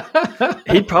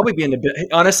 He'd probably be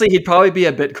he'd probably be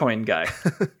a Bitcoin guy.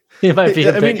 He might be.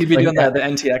 He'd be doing the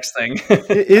NTX thing.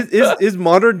 Is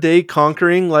modern day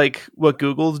conquering like what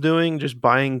Google's doing, just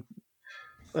buying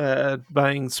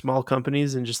small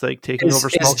companies and just like taking over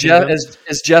small companies?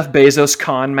 Is Jeff Bezos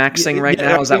con maxing right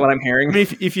now? Is that what I'm hearing? I mean,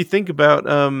 if you think about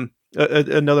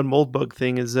another mold bug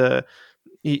thing is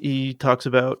he talks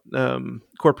about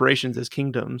corporations as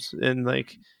kingdoms, and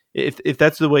like if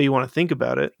that's the way you want to think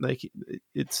about it, like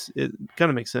it kind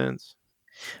of makes sense.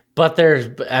 But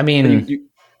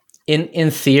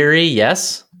in theory,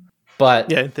 yes,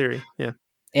 but yeah, in theory, yeah.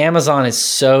 Amazon is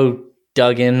so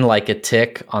dug in like a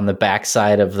tick on the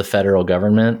backside of the federal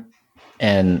government,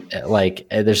 and like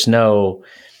there's no.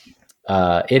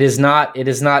 It is not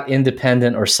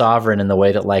independent or sovereign in the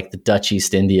way that like the Dutch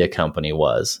East India Company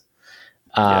was.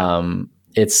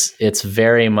 It's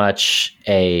very much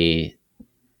a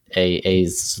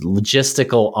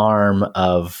logistical arm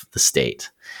of the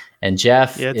state, and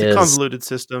Jeff it's a convoluted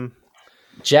system.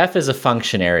 Jeff is a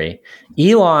functionary.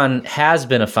 Elon has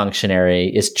been a functionary,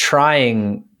 is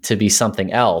trying to be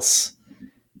something else,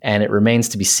 and it remains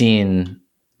to be seen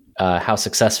how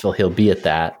successful he'll be at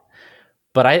that.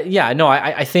 But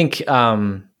I think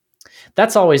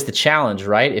that's always the challenge,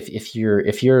 right? If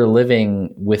you're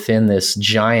living within this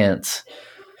giant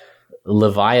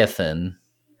leviathan,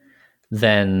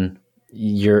 then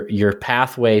your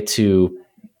pathway to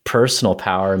personal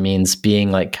power means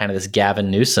being like kind of this Gavin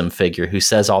Newsom figure who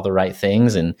says all the right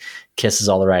things and kisses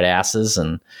all the right asses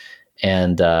and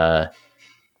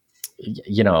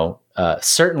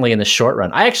certainly in the short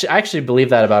run. I actually believe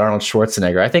that about Arnold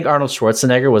Schwarzenegger. I think Arnold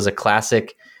Schwarzenegger was a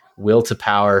classic will to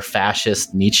power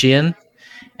fascist Nietzschean,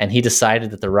 and he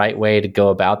decided that the right way to go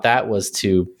about that was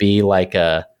to be like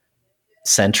a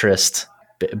centrist,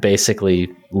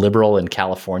 basically liberal in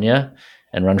California,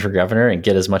 and run for governor and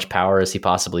get as much power as he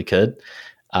possibly could.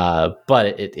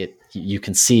 But you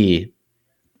can see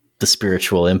the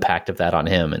spiritual impact of that on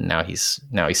him, and now he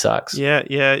sucks. Yeah.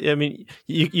 I mean,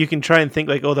 you can try and think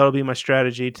like, oh, that'll be my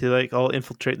strategy to like, I'll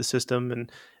infiltrate the system,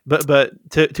 but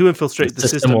to infiltrate the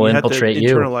system will you have to infiltrate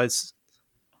internalize.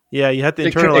 Yeah, you have to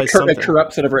internalize something. It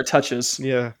corrupts whatever it touches.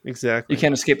 Yeah, exactly. You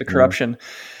can't escape the corruption.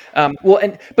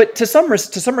 But to some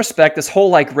respect, this whole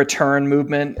like return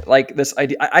movement, like this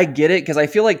idea, I get it, because I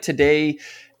feel like today,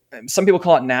 some people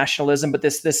call it nationalism, but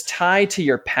this tie to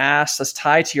your past, this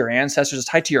tie to your ancestors, this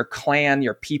tie to your clan,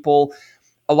 your people,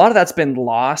 a lot of that's been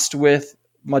lost with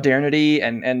modernity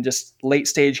and just late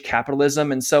stage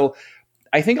capitalism. And so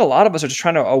I think a lot of us are just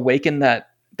trying to awaken that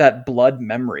blood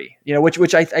memory,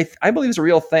 which I believe is a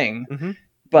real thing, mm-hmm.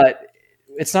 but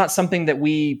it's not something that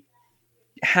we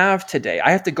have today. I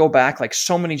have to go back like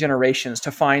so many generations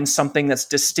to find something that's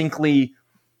distinctly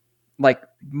like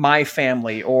my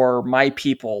family or my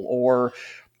people or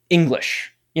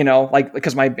English, like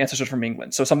because my ancestors are from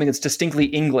England. So something that's distinctly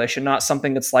English and not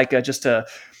something that's like a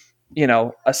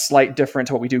slight different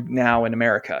to what we do now in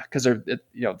America. Because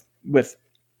with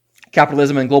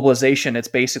capitalism and globalization, it's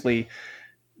basically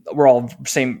we're all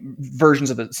same versions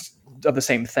of the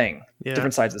same thing,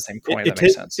 different sides of the same coin. That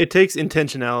makes sense. It takes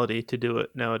intentionality to do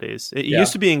it nowadays. It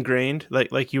used to be ingrained,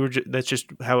 like you were. That's just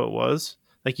how it was.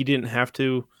 Like you didn't have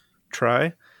to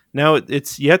try. Now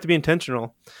it's you have to be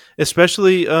intentional,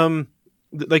 especially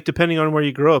like depending on where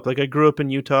you grow up. Like I grew up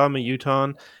in Utah. I'm a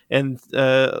Utahn, and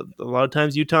a lot of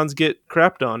times Utahns get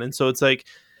crapped on, and so it's like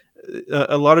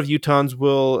a lot of Utahns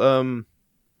will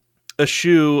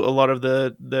eschew a lot of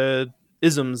the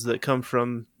isms that come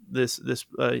from this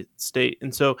state.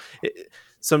 And so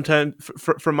sometimes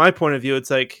from my point of view, it's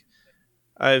like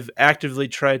I've actively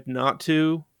tried not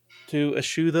to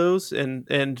eschew those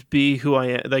and be who I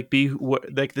am, like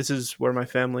like this is where my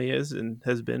family is and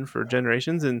has been for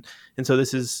generations. And so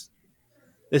this is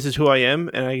who I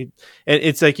am. And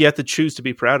it's like, you have to choose to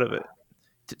be proud of it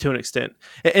to an extent.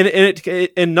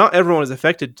 And not everyone is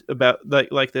affected about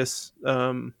like this.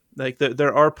 Like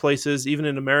there are places even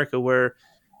in America where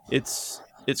it's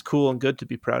cool and good to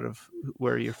be proud of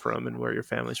where you're from and where your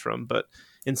family's from. But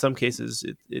in some cases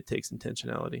it takes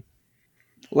intentionality.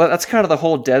 Well, that's kind of the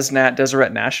whole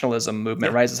Deseret nationalism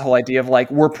movement, right? This whole idea of like,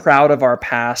 we're proud of our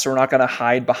past. We're not going to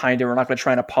hide behind it. We're not going to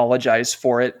try and apologize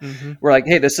for it. Mm-hmm. We're like,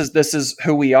 hey, this is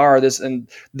who we are.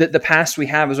 The past we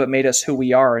have is what made us who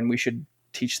we are. And we should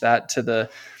teach that to the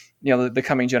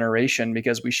coming generation,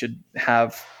 because we should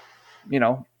have,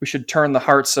 we should turn the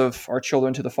hearts of our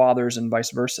children to the fathers and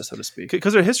vice versa, so to speak.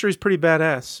 Because our history is pretty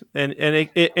badass, and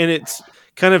it's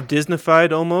kind of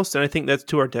Disneyfied almost, and I think that's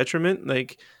to our detriment.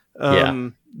 Like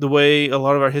the way a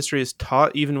lot of our history is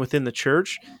taught, even within the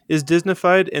church, is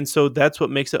Disneyfied, and so that's what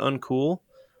makes it uncool.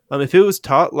 If it was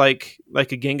taught like a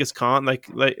Genghis Khan,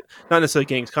 like not necessarily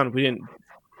Genghis Khan, we didn't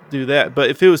do that, but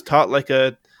if it was taught like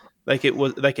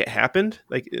it happened,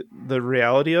 the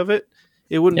reality of it,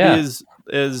 it wouldn't be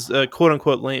as quote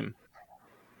unquote lame.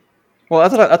 Well,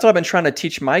 that's what I've been trying to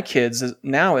teach my kids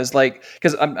now is like,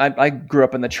 because I grew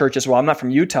up in the church as well. I'm not from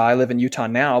Utah. I live in Utah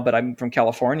now, but I'm from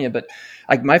California. But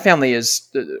like my family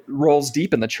rolls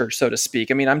deep in the church, so to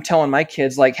speak. I mean, I'm telling my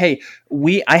kids like, hey,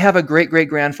 I have a great great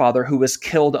grandfather who was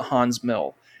killed at Hans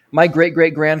Mill. My great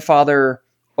great grandfather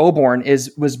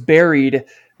Oborn was buried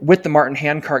with the Martin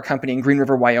Handcart Company in Green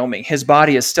River, Wyoming. His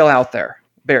body is still out there,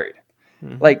 buried.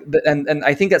 Mm-hmm. Like, and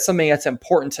I think that's something that's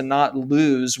important to not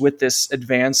lose with this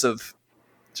advance of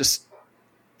just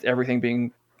everything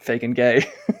being fake and gay,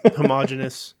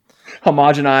 homogenized,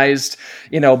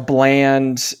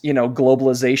 bland,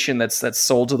 globalization that's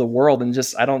sold to the world. And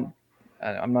just, I'm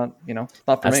not, not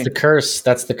for that's me. The curse.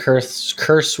 That's the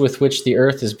curse with which the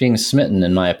earth is being smitten,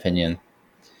 in my opinion,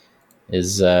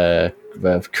 is a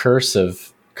curse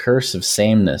of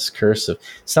sameness.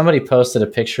 Somebody posted a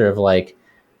picture of like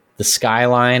the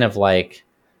skyline of like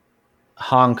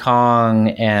Hong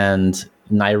Kong and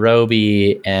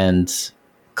Nairobi and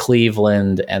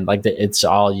Cleveland, and like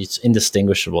it's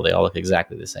indistinguishable. They all look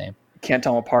exactly the same. Can't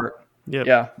tell them apart. Yep.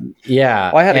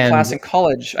 Yeah. Well, I had a class in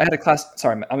college.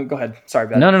 Sorry, go ahead. Sorry,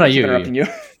 Ben. No. Interrupting you.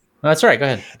 That's all right. Go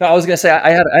ahead. No, I was going to say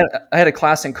I had a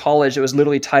class in college that was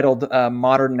literally titled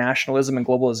 "Modern Nationalism and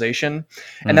Globalization,"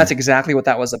 and that's exactly what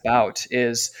that was about.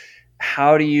 Is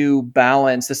how do you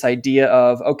balance this idea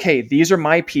of, okay, these are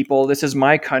my people, this is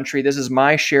my country, this is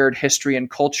my shared history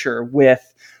and culture,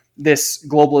 with this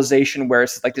globalization where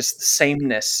it's like this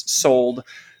sameness sold,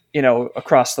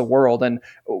 across the world. And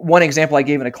one example I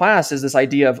gave in a class is this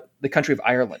idea of the country of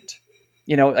Ireland.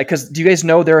 Because do you guys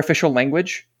know their official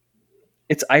language?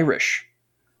 It's Irish.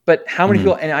 But how many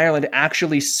people in Ireland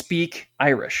actually speak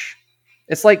Irish?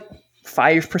 It's like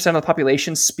 5% of the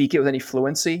population speak it with any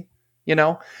fluency,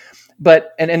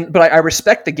 But I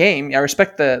respect the game. I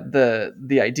respect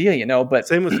the idea, But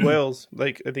same with Wales.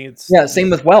 Like, I think it's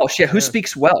same with Welsh. Yeah, who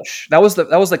speaks Welsh? That was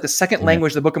like the second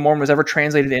language the Book of Mormon was ever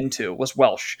translated into, was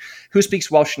Welsh. Who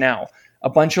speaks Welsh now? A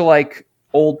bunch of like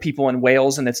old people in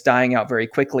Wales, and it's dying out very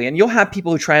quickly. And you'll have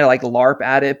people who try to like LARP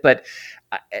at it, but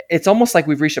it's almost like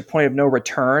we've reached a point of no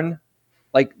return.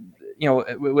 Like,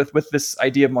 with this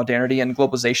idea of modernity and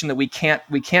globalization, that we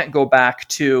can't go back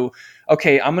to,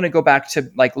 okay, I'm going to go back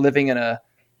to like living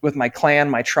with my clan,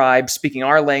 my tribe, speaking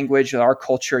our language, our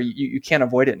culture. You can't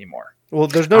avoid it anymore. Well,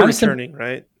 there's no returning,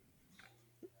 right?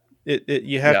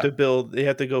 You have to build, you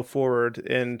have to go forward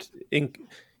and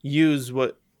use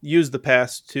the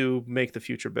past to make the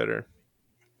future better.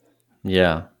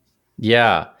 Yeah.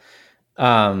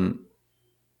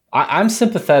 I'm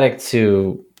sympathetic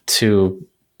to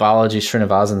Balaji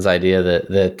Srinivasan's idea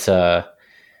that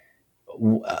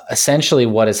essentially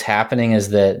what is happening is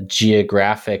that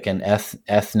geographic and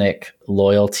ethnic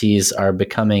loyalties are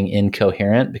becoming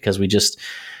incoherent because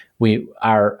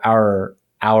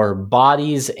our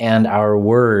bodies and our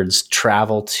words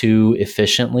travel too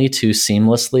efficiently, too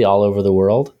seamlessly all over the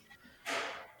world,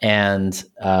 and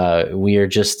we're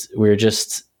just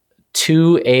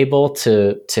too able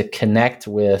to connect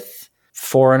with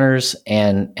foreigners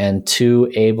and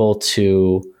too able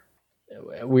to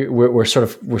we're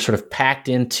sort of packed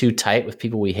in too tight with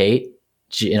people we hate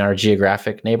in our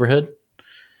geographic neighborhood.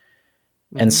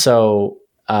 And so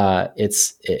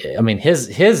his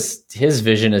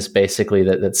vision is basically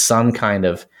that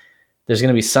there's going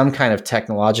to be some kind of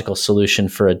technological solution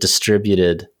for a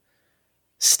distributed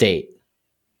state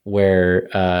where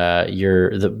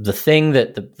the thing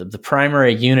that the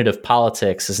primary unit of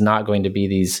politics is not going to be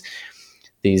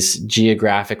these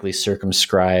geographically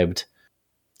circumscribed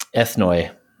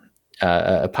ethnoi,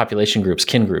 population groups,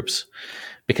 kin groups,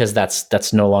 because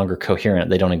that's no longer coherent.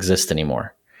 They don't exist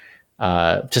anymore.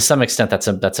 To some extent, that's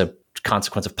a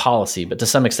consequence of policy, but to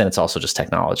some extent, it's also just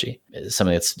technology. It's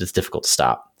something that's difficult to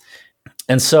stop.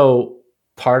 And so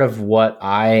part of what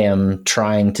I am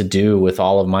trying to do with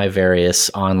all of my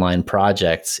various online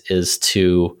projects is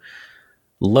to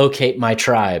locate my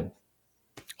tribe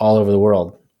all over the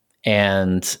world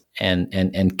and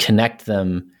connect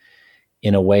them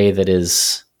in a way that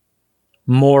is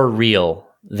more real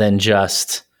than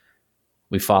just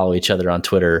we follow each other on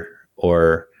Twitter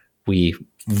or we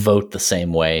vote the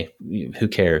same way. Who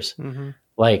cares?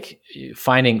 Like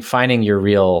finding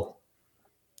the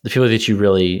people that you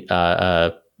really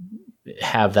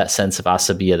have that sense of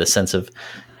asabiya, the sense of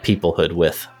peoplehood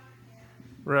with.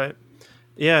 Right.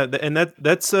 Yeah. And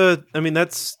that's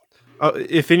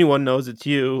if anyone knows, it's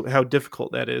you, how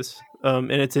difficult that is.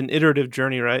 And it's an iterative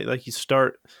journey, right? Like you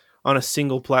start on a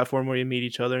single platform where you meet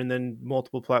each other, and then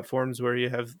multiple platforms where you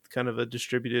have kind of a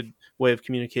distributed way of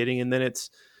communicating. And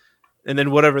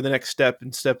then whatever the next step.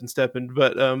 But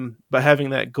having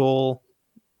that goal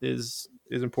is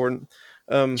important.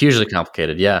 Hugely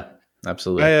complicated. Yeah,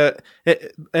 absolutely.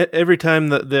 Every time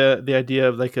the idea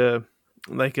of like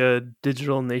a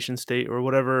digital nation state or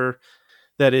whatever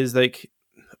that is, like,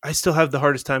 I still have the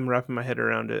hardest time wrapping my head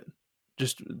around it.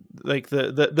 Just like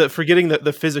the forgetting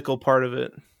the physical part of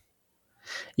it.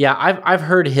 Yeah, I've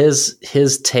heard his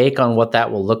take on what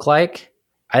that will look like.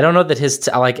 I don't know that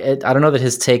I don't know that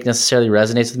his take necessarily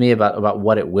resonates with me about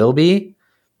what it will be,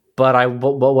 but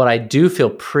what I do feel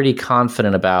pretty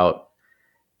confident about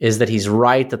is that he's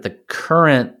right that the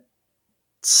current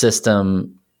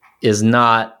system is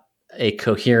not a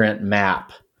coherent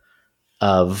map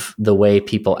of the way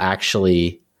people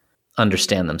actually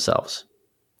understand themselves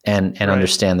and right.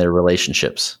 understand their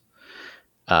relationships.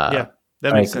 That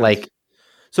makes sense.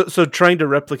 So trying to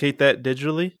replicate that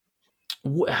digitally?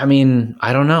 I mean,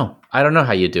 I don't know. I don't know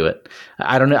how you do it.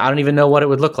 I don't know. I don't even know what it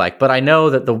would look like, but I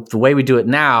know that the way we do it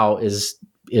now is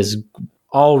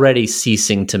already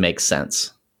ceasing to make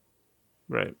sense.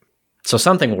 Right. So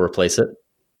something will replace it.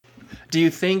 Do you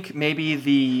think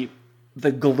maybe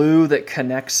the glue that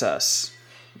connects us,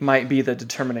 might be the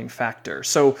determining factor.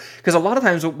 So, because a lot of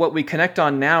times what we connect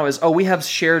on now is, we have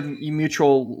shared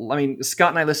mutual. I mean,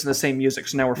 Scott and I listen to the same music,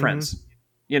 so now we're friends.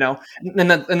 And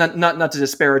not to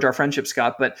disparage our friendship,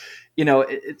 Scott, but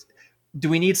do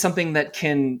we need something that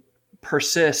can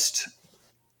persist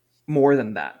more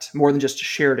than that, more than just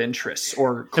shared interests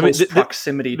or close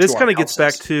proximity? This kind of gets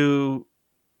back to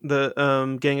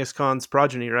the Genghis Khan's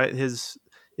progeny, right? His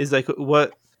is like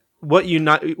what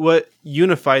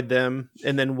unified them,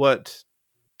 and then what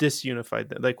disunified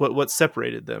them, like what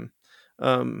separated them.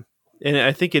 And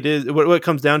I think it is what it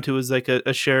comes down to is like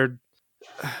a shared.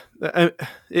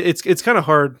 It's kind of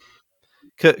hard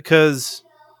because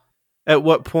at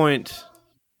what point,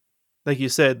 like you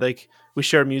said, like we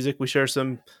share music, we share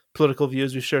some political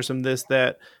views, we share some this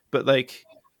that, but like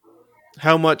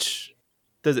how much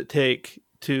does it take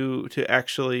to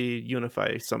actually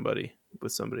unify somebody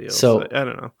with somebody else? So I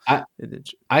don't know.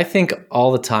 I think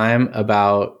all the time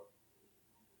about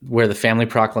where the family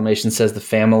proclamation says the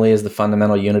family is the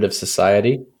fundamental unit of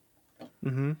society.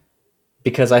 Mm-hmm.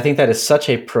 Because I think that is such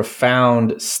a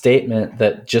profound statement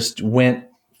that just went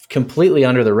completely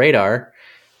under the radar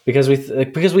because we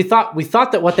thought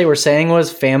that what they were saying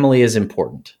was family is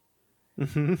important.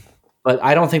 Mm-hmm. But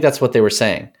I don't think that's what they were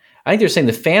saying. I think they're saying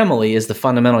the family is the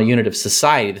fundamental unit of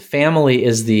society. The family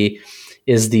is the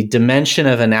dimension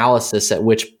of analysis at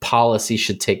which policy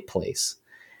should take place.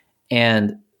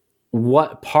 And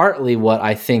partly what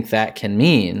I think that can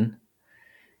mean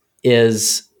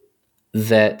is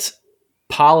that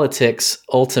politics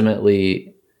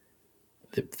ultimately,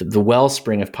 the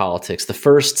wellspring of politics, the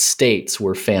first states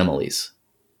were families.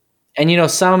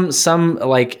 And some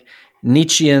like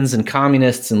Nietzscheans and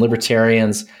communists and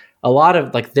libertarians, a lot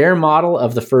of like their model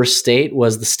of the first state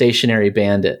was the stationary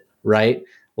bandit, right?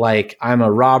 Like I'm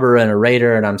a robber and a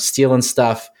raider and I'm stealing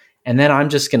stuff, and then I'm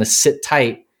just going to sit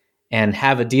tight and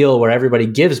have a deal where everybody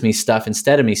gives me stuff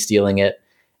instead of me stealing it,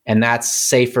 and that's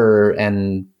safer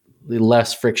and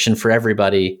less friction for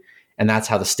everybody, and that's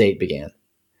how the state began,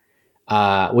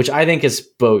 which I think is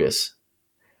bogus.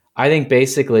 I think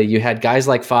basically you had guys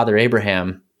like Father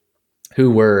Abraham who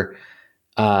were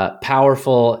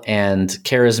powerful and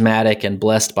charismatic and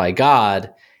blessed by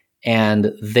God,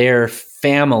 and their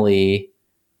family,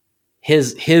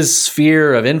 his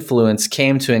sphere of influence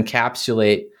came to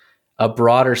encapsulate a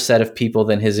broader set of people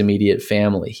than his immediate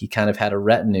family. He kind of had a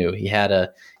retinue. He had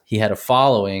a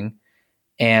following,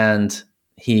 and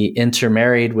he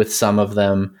intermarried with some of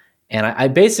them. And I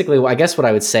basically, I guess what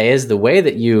I would say is the way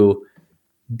that you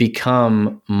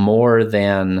become more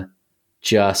than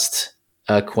just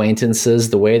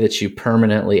acquaintances, the way that you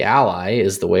permanently ally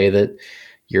is the way that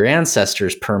your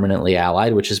ancestors permanently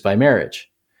allied, which is by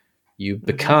marriage. You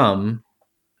become,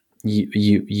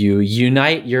 you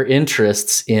unite your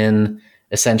interests in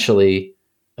essentially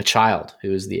a child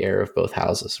who is the heir of both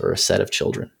houses, or a set of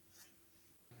children.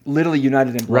 Literally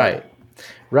united in blood.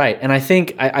 Right. And I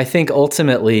think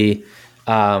ultimately,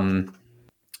 one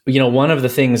of the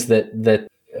things that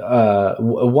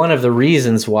one of the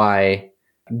reasons why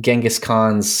Genghis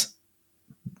Khan's,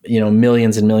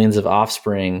 millions and millions of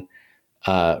offspring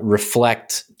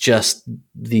reflect just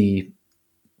the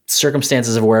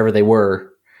circumstances of wherever they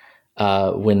were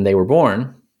when they were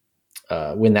born,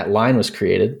 when that line was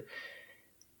created,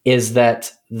 is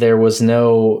that there was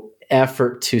no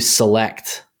effort to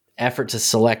select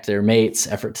their mates,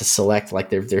 effort to select like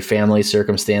their family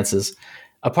circumstances,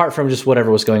 apart from just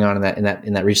whatever was going on in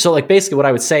that region. So like basically what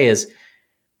I would say is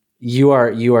you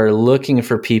are looking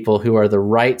for people who are the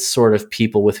right sort of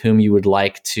people with whom you would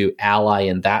like to ally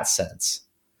in that sense,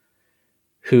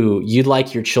 who you'd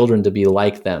like your children to be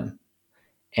like them,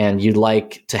 and you'd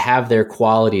like to have their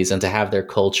qualities and to have their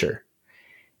culture.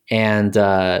 And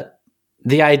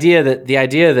the idea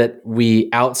that we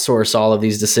outsource all of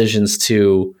these decisions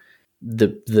to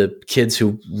the kids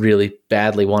who really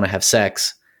badly want to have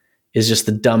sex is just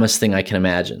the dumbest thing I can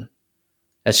imagine.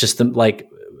 That's just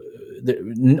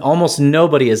almost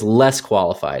nobody is less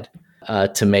qualified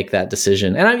to make that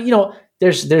decision. And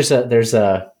there's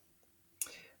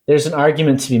an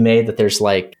argument to be made that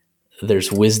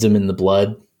there's wisdom in the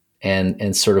blood,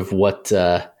 and sort of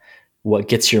what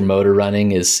gets your motor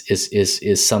running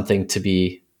is something to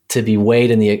be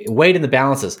weighed in the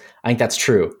balances. I think that's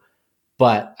true,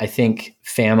 but I think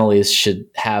families should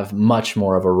have much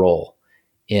more of a role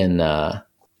in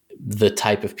the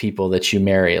type of people that you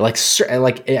marry, like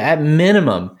at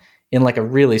minimum in like a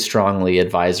really strongly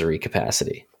advisory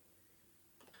capacity.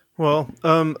 Well,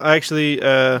 I actually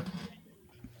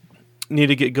need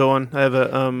to get going. I have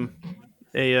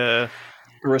a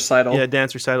recital,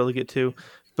 dance recital to get to.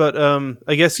 But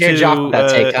I guess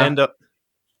to end up.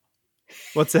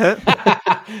 What's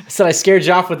that? So I scared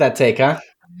you off with that take, huh?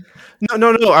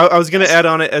 No. I was going to add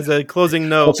on it as a closing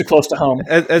note. Close to close to home.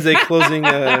 As a closing.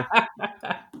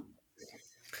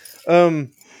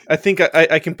 I think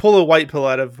I can pull a white pill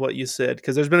out of what you said,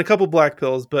 because there's been a couple black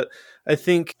pills, but I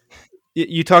think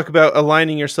you talk about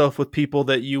aligning yourself with people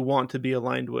that you want to be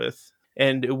aligned with,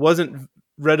 and it wasn't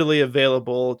readily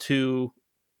available to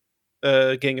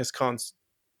Genghis Khan's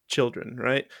children,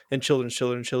 right? And children's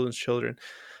children.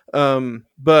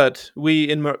 But we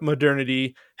in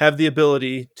modernity have the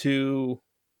ability to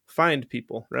find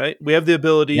people, right? We have the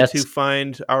ability to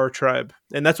find our tribe,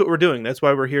 and that's what we're doing. That's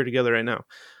why we're here together right now.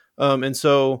 And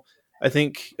so I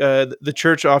think the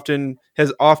church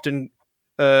has often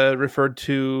referred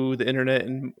to the internet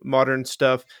and modern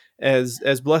stuff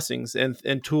as blessings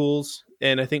and tools,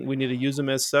 and I think we need to use them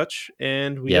as such,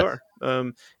 and we are.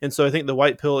 And so I think the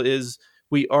white pill is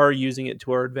we are using it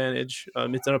to our advantage.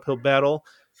 It's an uphill battle,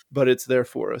 but it's there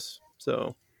for us.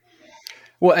 So.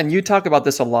 Well, and you talk about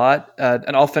this a lot,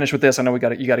 and I'll finish with this. I know you got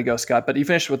to go, Scott, but you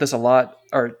finish with this a lot,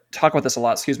 or talk about this a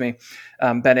lot. Excuse me,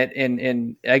 Bennett,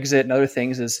 in Exit and other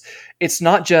things. Is it's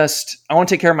not just I want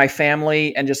to take care of my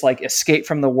family and just like escape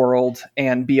from the world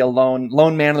and be a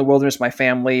lone man in the wilderness, with my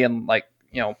family, and like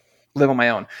live on my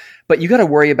own. But you got to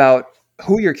worry about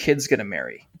who your kid's going to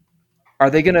marry.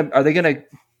 Are they gonna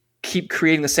keep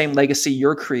creating the same legacy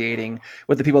you're creating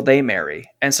with the people they marry?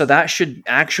 And so that should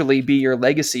actually be your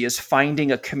legacy, is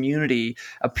finding a community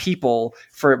of people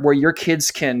for where your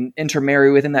kids can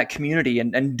intermarry within that community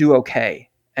and do okay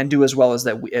and do as well as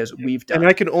we've done. And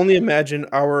I can only imagine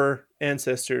our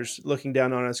ancestors looking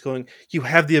down on us going, you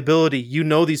have the ability,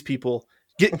 these people,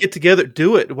 get together,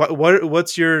 do it.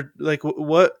 What's your, like,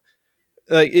 what,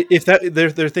 like, if that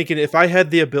they're thinking, if I had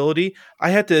the ability,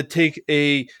 I had to take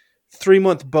a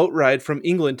 3-month boat ride from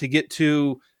England to get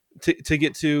to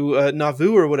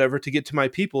Nauvoo or whatever to get to my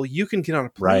people. You can get on a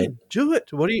plane. Right. Do it.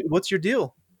 What's your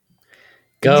deal?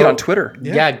 Go get on Twitter.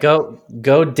 Yeah,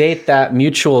 go date that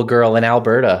mutual girl in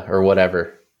Alberta or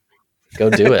whatever. Go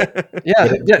do it.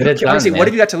 Honestly, what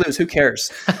have you got to lose? Who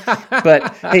cares?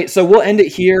 But hey, so we'll end it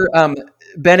here.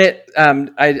 Bennett,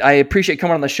 I appreciate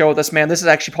coming on the show with us, man. This is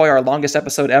actually probably our longest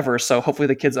episode ever, so hopefully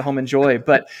the kids at home enjoy.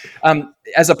 But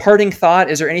as a parting thought,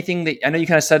 is there anything that I know you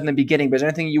kind of said in the beginning, but is there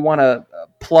anything you want to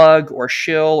plug or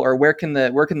shill, or where can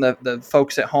the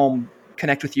folks at home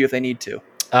connect with you if they need to?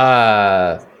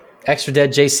 Extra Dead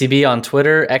JCB on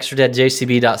Twitter,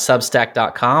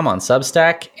 extradeadjcb.substack.com on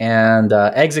Substack, and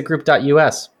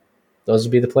exitgroup.us. Those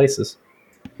would be the places.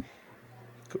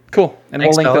 Cool. And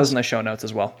we'll link those in the show notes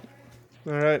as well.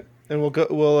 All right. And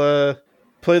we'll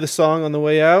play the song on the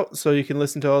way out so you can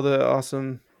listen to all the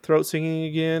awesome throat singing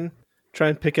again. Try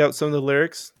and pick out some of the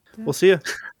lyrics. We'll see you.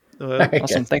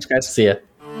 Awesome. Thanks, guys. See ya.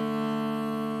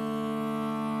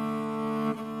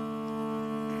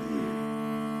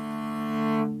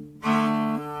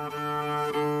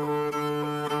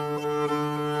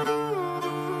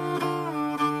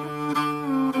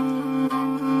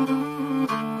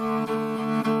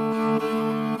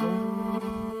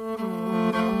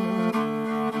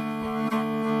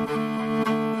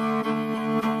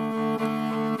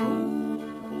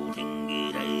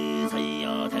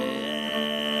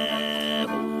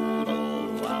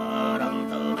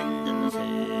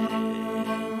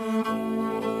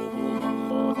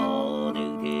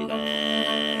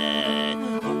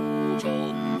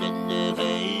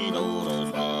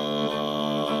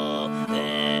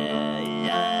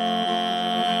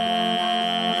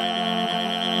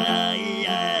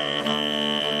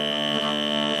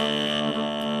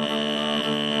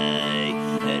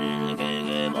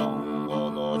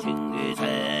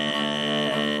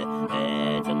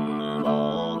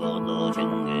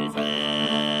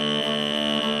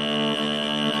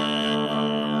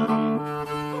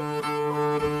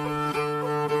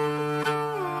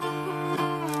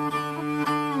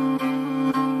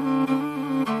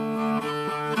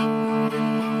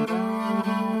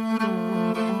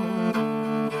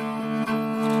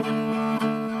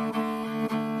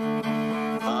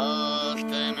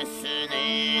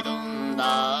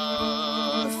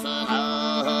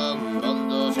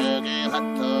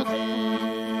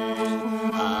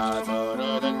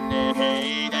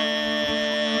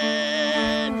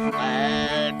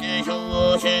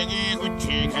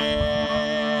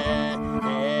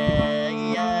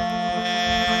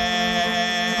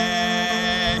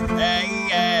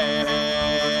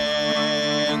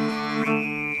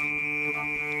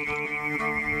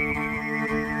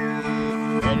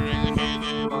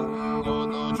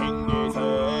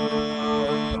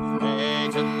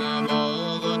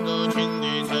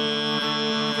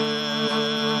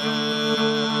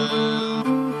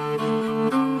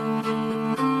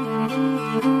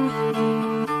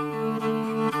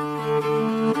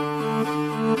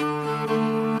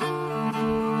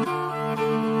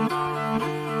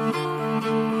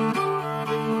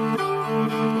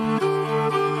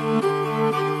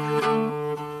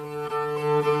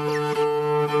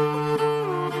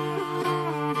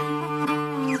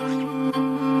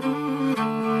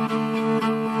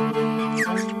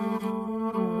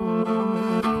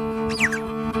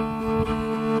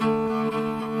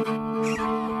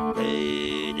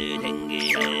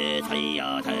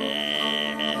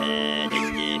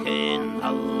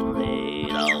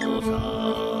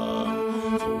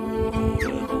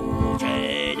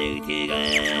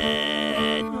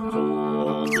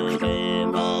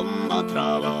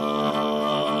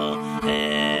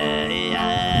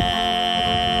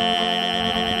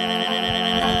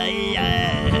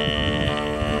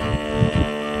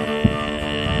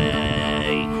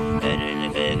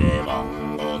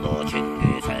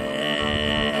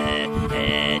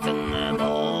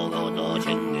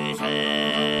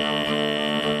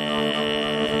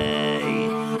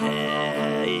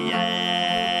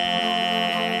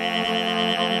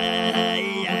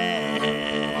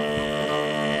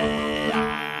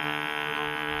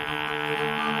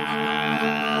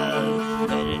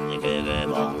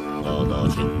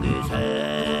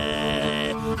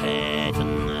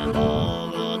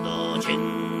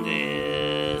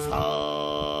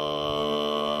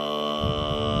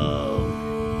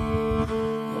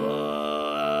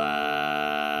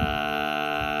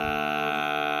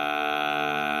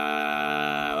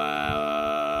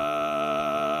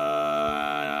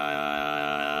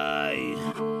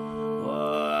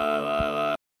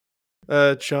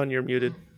 Sean, you're muted.